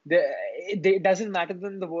they, it doesn't matter to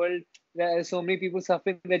them the world. There are so many people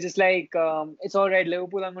suffering. They're just like it's all right.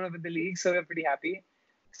 Liverpool, I'm gonna win the league, so we're pretty happy.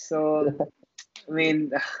 So I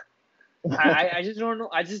mean, I just don't know.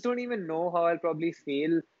 I just don't even know how I'll probably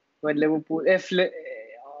feel when Liverpool, if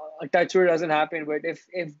touchwood doesn't happen, but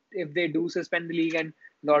if they do suspend the league and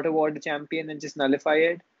not award the champion and just nullify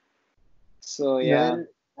it. So yeah, Well,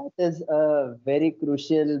 that is a very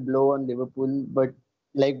crucial blow on Liverpool, but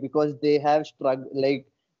like because they have struggled, like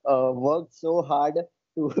worked so hard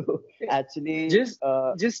to actually, just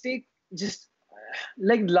just take just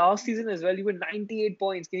like last season as well. You were 98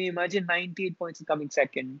 points. Can you imagine 98 points and coming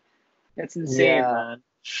second? That's insane, yeah. man.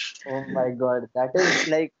 Oh my God, that is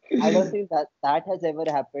like I don't think that has ever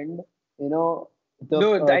happened. The No,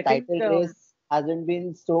 I think title race hasn't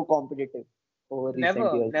been so competitive over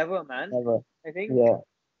recent years. never, man. Never. I think Yeah.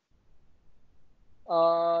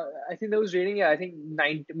 I think that was rating. Yeah, I think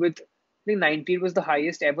 19 was the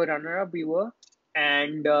highest ever runner-up we were,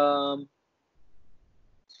 and oh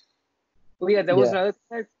yeah, there was Yeah. another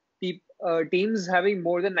thing that teams having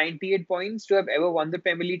more than 98 points to have ever won the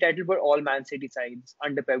Premier League title were all Man City sides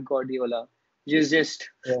under Pep Guardiola, which is just,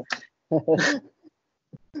 Yeah.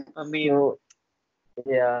 I mean, So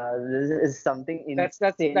yeah, this is something that's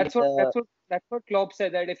that's insane. that's what that's what that's what Klopp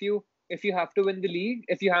said that if you have to win the league,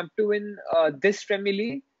 if you have to win this Premier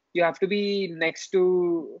League, you have to be next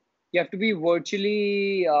to you have to be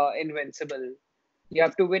virtually invincible. You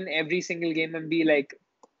have to win every single game and be like,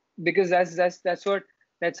 because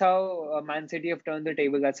that's how Man City have turned the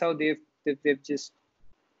table. That's how they've just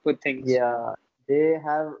put things. Yeah, they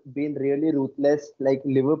have been really ruthless. Like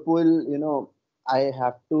Liverpool, I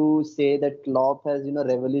have to say that Klopp has,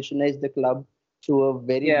 revolutionized the club to a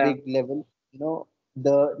very Yeah, big level.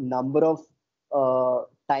 The number of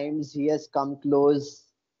times he has come close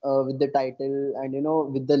with the title, and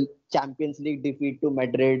with the Champions League defeat to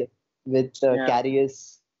Madrid with yeah.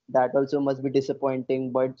 Karius, that also must be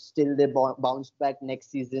disappointing. But still, they bounced back next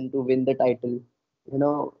season to win the title.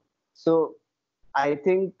 So I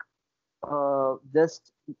think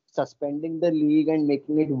just suspending the league and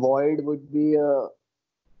making it void would be a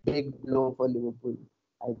big blow for Liverpool.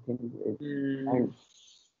 I think, Mm.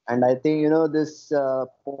 and I think this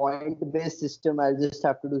point-based system. I'll just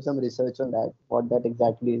have to do some research on that. What that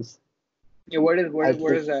exactly is. Yeah, what is what I is what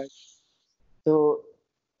think is that? so.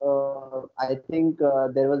 I think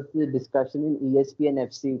there was the discussion in ESPN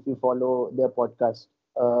FC. If you follow their podcast,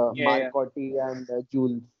 Yeah, yeah, Marcotti and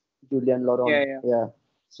Julian yeah, Laurent. yeah. Yeah.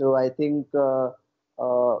 So I think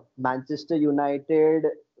Manchester United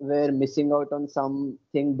were missing out on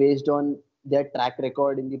something based on their track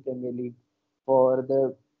record in the Premier League for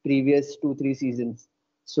the previous 2-3 seasons.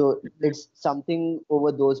 So Mhm. it's something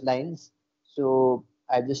over those lines. So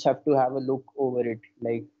I just have to have a look over it.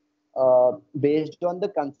 Like based on the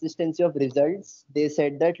consistency of results, they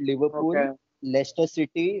said that Liverpool, Okay, Leicester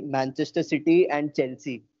City, Manchester City, and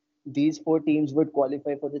Chelsea, these four teams would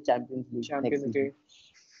qualify for the Champions League next Champions season. League.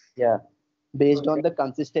 Yeah, based on Okay. the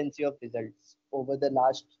consistency of results over the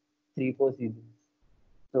last 3-4 seasons.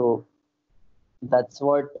 So that's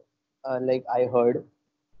what like I heard,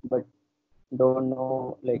 but don't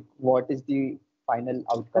know like what is the final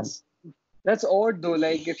outcome. That's that's odd though.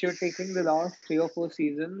 Like if you're taking the last 3 or 4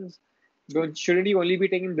 seasons, don't shouldn't you only be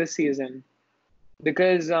taking this season?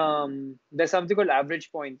 Because there's something called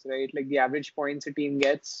average points, right? Like the average points a team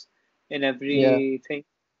gets in Yeah. everything.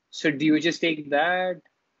 So do you just take that?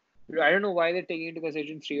 I don't know why they're taking into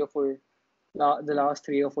consideration the last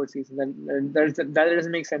 3 or 4 seasons. That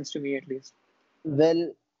doesn't make sense to me at least. Well,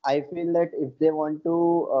 I feel that if they want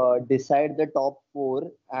to decide the top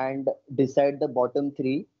four and decide the bottom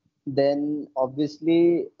three, then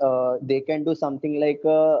obviously they can do something like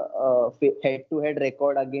a head-to-head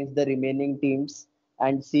record against the remaining teams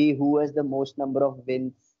and see who has the most number of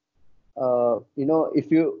wins.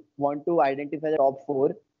 If you want to identify the top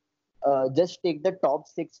four, just take the top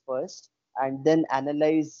six first and then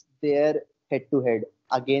analyze their head-to-head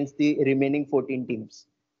against the remaining 14 teams,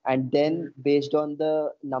 and then Mm. based on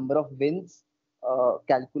the number of wins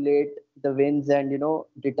calculate the wins and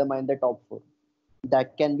determine the top four.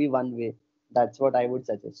 That can be one way. That's what I would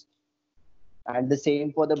suggest. And the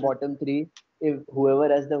same for the bottom three. If whoever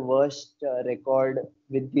has the worst record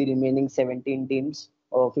with the remaining 17 teams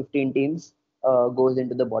or 15 teams goes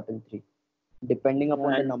into the bottom three, depending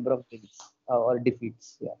upon the And number of wins or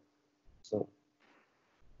defeats. Yeah. So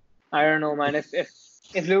I don't know, man.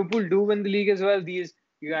 If Liverpool do win the league as well, these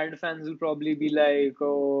United fans will probably be like,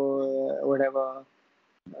 oh, whatever.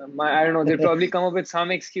 I don't know. They'll probably come up with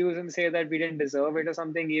some excuse and say that we didn't deserve it or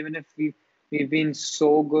something, even if we've been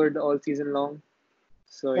so good all season long.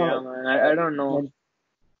 So yeah, no, man. uh, I don't know. then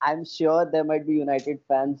I'm sure there might be United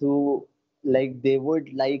fans who like they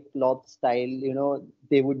would like Klopp's style.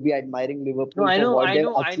 They would be admiring No, Liverpool I for know, what I they've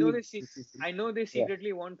know, I know. achieved this season. I know they Yeah.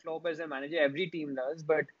 secretly want Klopp as their manager. Every team does,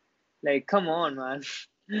 but like, come on, man.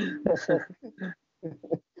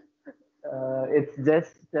 It's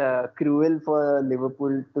just cruel for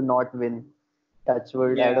Liverpool to not win.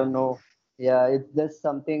 Touchwood, I Yeah, don't know. Yeah, it's just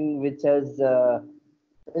something which has,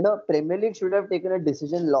 Premier League should have taken a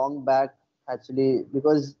decision long back actually,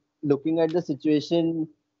 because looking at the situation,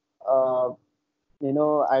 uh,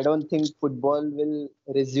 I don't think football will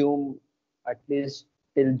resume at least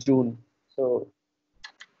till June. So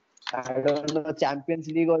I don't know. Champions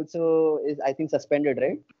League also is, I think, suspended,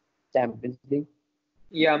 right? Champions League.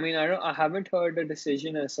 yeah. I mean, I haven't heard a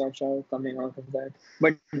decision as such coming out of that,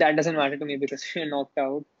 but that doesn't matter to me because we're knocked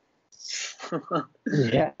out.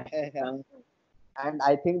 Yeah. Yeah. And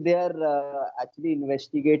I think they are actually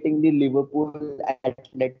investigating the Liverpool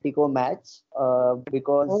Atletico match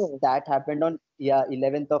because Oh, that happened on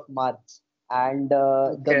 11th of March, and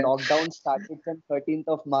the okay. lockdown started from 13th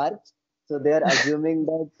of March. So they are assuming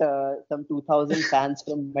that some 2,000 fans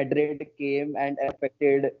from Madrid came and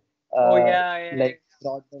affected, Oh uh, yeah, yeah, yeah. like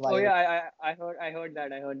brought the Oh yeah, virus. I heard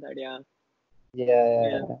that. I heard that. Yeah, Yeah, yeah,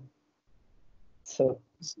 yeah. yeah. So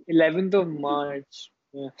 11th of March.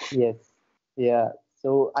 Yeah. yes, yeah.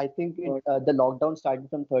 So I think But, the lockdown started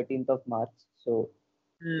from 13th of March. So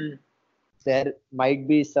hmm. there might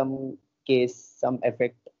be some some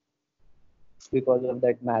effect because of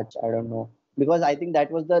that match. I don't know. Because I think that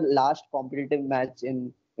was the last competitive match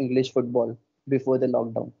in English football before the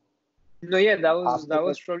lockdown. No, yeah, After that that,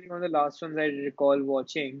 was probably one of the last ones I recall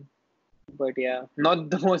watching. But yeah, not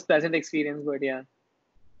the most pleasant experience, but yeah.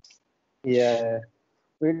 yeah.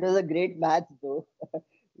 But it was a great match though.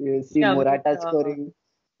 You see Yeah, I mean, Morata scoring.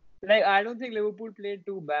 like I don't think Liverpool played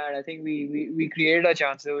too bad. I think we created our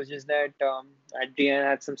chances. It was just that at the end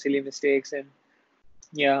had some silly mistakes and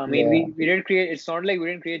yeah, I mean Yeah. we didn't create. It's not like we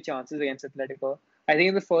didn't create chances against Atletico. I think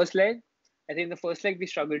in the first leg, we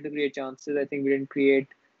struggled to create chances. I think we didn't create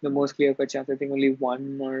the most clear-cut chance. I think only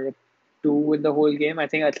one or two in the whole game. I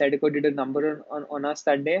think Atletico did a number on us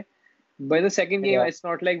that day. But the second game, Yeah. it's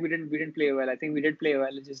not like we didn't play well. I think we did play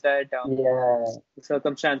well. It's just that Yeah. the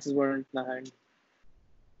circumstances weren't in our hand.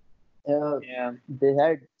 Yeah. They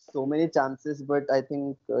had so many chances, but I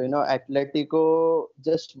think Atletico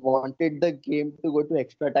just wanted the game to go to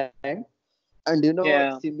extra time. And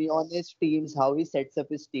Yeah. Simeone's teams, how he sets up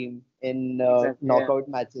his team in Exactly. Yeah. knockout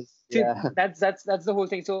matches. See, Yeah, that's the whole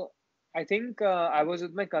thing. So I think I was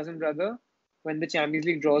with my cousin brother when the Champions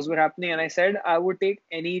League draws were happening, and I said I would take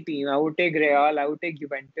any team. I would take Real. I would take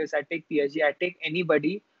Juventus. I'd take PSG. I'd take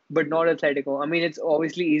anybody, but not Atletico. I mean, it's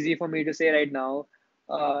obviously easy for me to say right now,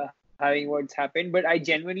 having what's happened, but I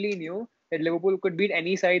genuinely knew that Liverpool could beat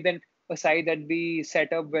any side than a side that be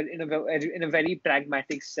set up well in a very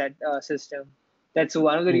pragmatic system. That's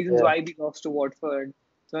one of the reasons yeah, why we lost to Watford.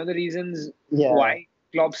 It's one of the reasons yeah, why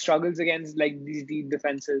Klopp struggles against like these deep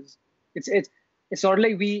defenses. It's it's not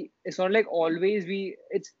like it's not like always we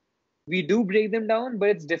do break them down, but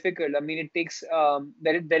it's difficult. I mean, it takes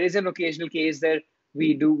there is an occasional case that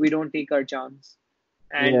we don't take our chance.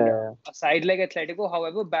 And yeah, a side like Atletico,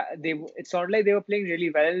 however, it's not like they were playing really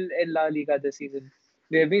well in La Liga this season.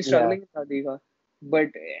 They have been yeah, struggling in La Liga. But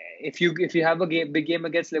if you have a big game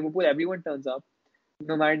against Liverpool, everyone turns up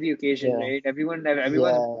no matter the occasion, yeah, right? Everyone's yeah,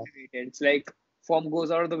 motivated. It's like form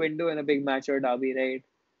goes out of the window in a big match or derby, right?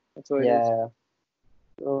 That's what it is. yeah.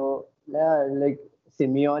 So yeah, like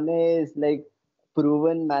Simeone is like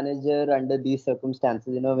proven manager under these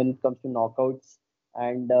circumstances. When it comes to knockouts,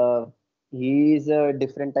 and he is a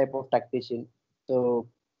different type of tactician. So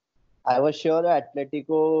I was sure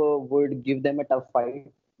Atletico would give them a tough fight,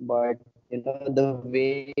 but the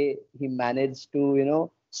way he managed to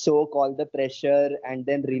soak all the pressure and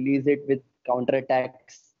then release it with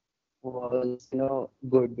counterattacks was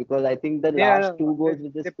good, because I think the Yeah, last two no, goals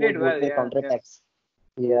which they they played scored both well. were Yeah, yeah, counterattacks.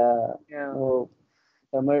 Yeah, yeah, so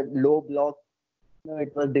from a low block,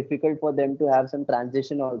 it was difficult for them to have some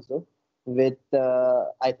transition also. With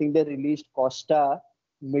I think they released Costa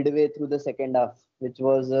midway through the second half, which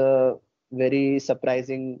was a very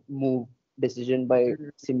surprising move decision by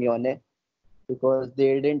Mhm. Simeone, because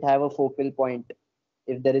they didn't have a focal point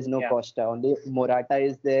if there is no Yeah, Costa. Only Morata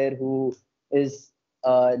is there, who is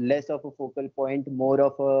less of a focal point, more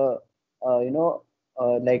of a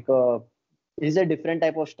like he's a different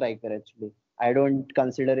type of striker actually. I don't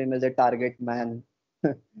consider him as a target man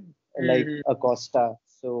like hmm. Acosta.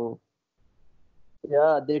 So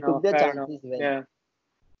yeah, they took No, their fair enough. chances well. Yeah,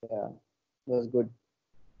 Yeah, it was good.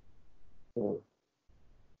 So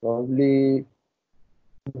probably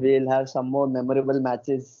we'll have some more memorable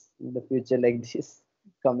matches in the future like this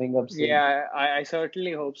coming up soon. yeah. I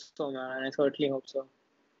certainly hope so, man. I certainly hope so.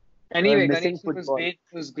 We're Anyway, Ganesh, missing football. it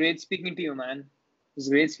was great speaking to you, man. It was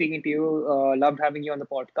great speaking to you. Loved having you on the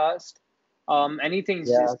podcast. Yeah,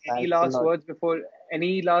 Just thanks a lot.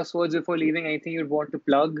 any last words before leaving? Anything you'd want to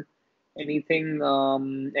plug? Anything?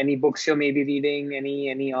 Any books you're maybe reading?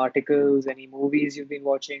 Any articles? Any movies you've been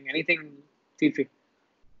watching? Anything? Feel free.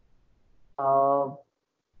 Uh,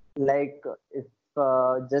 like if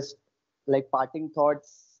just like parting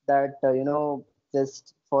thoughts that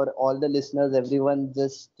just for all the listeners, everyone,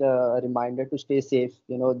 just a reminder to stay safe,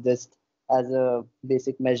 just as a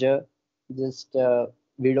basic measure. Just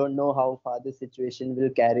we don't know how far the situation will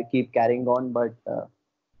keep carrying on, but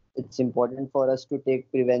it's important for us to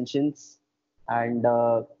take preventions, and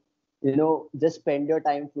just spend your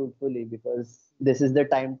time fruitfully, because this is the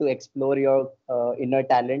time to explore your inner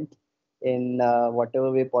talent in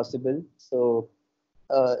whatever way possible. So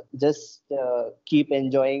just keep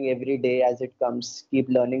enjoying every day as it comes, keep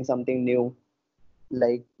learning something new.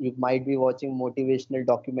 Like, you might be watching motivational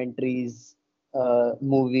documentaries,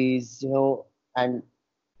 movies, and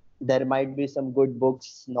there might be some good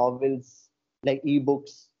books, novels, like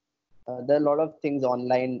ebooks. There are a lot of things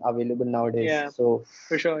online available nowadays. Yeah, So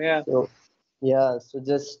for sure. Yeah. so Yeah, so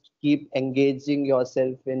just keep engaging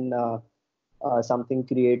yourself in something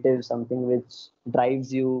creative, something which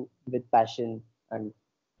drives you with passion, and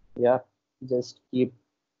yeah, just keep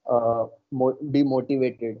be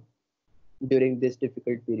motivated during this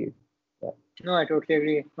difficult period. Yeah, No, I totally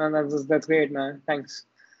agree. Man, that's great, man. Thanks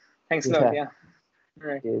a lot. yeah, Yeah. All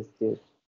right. yes, yes.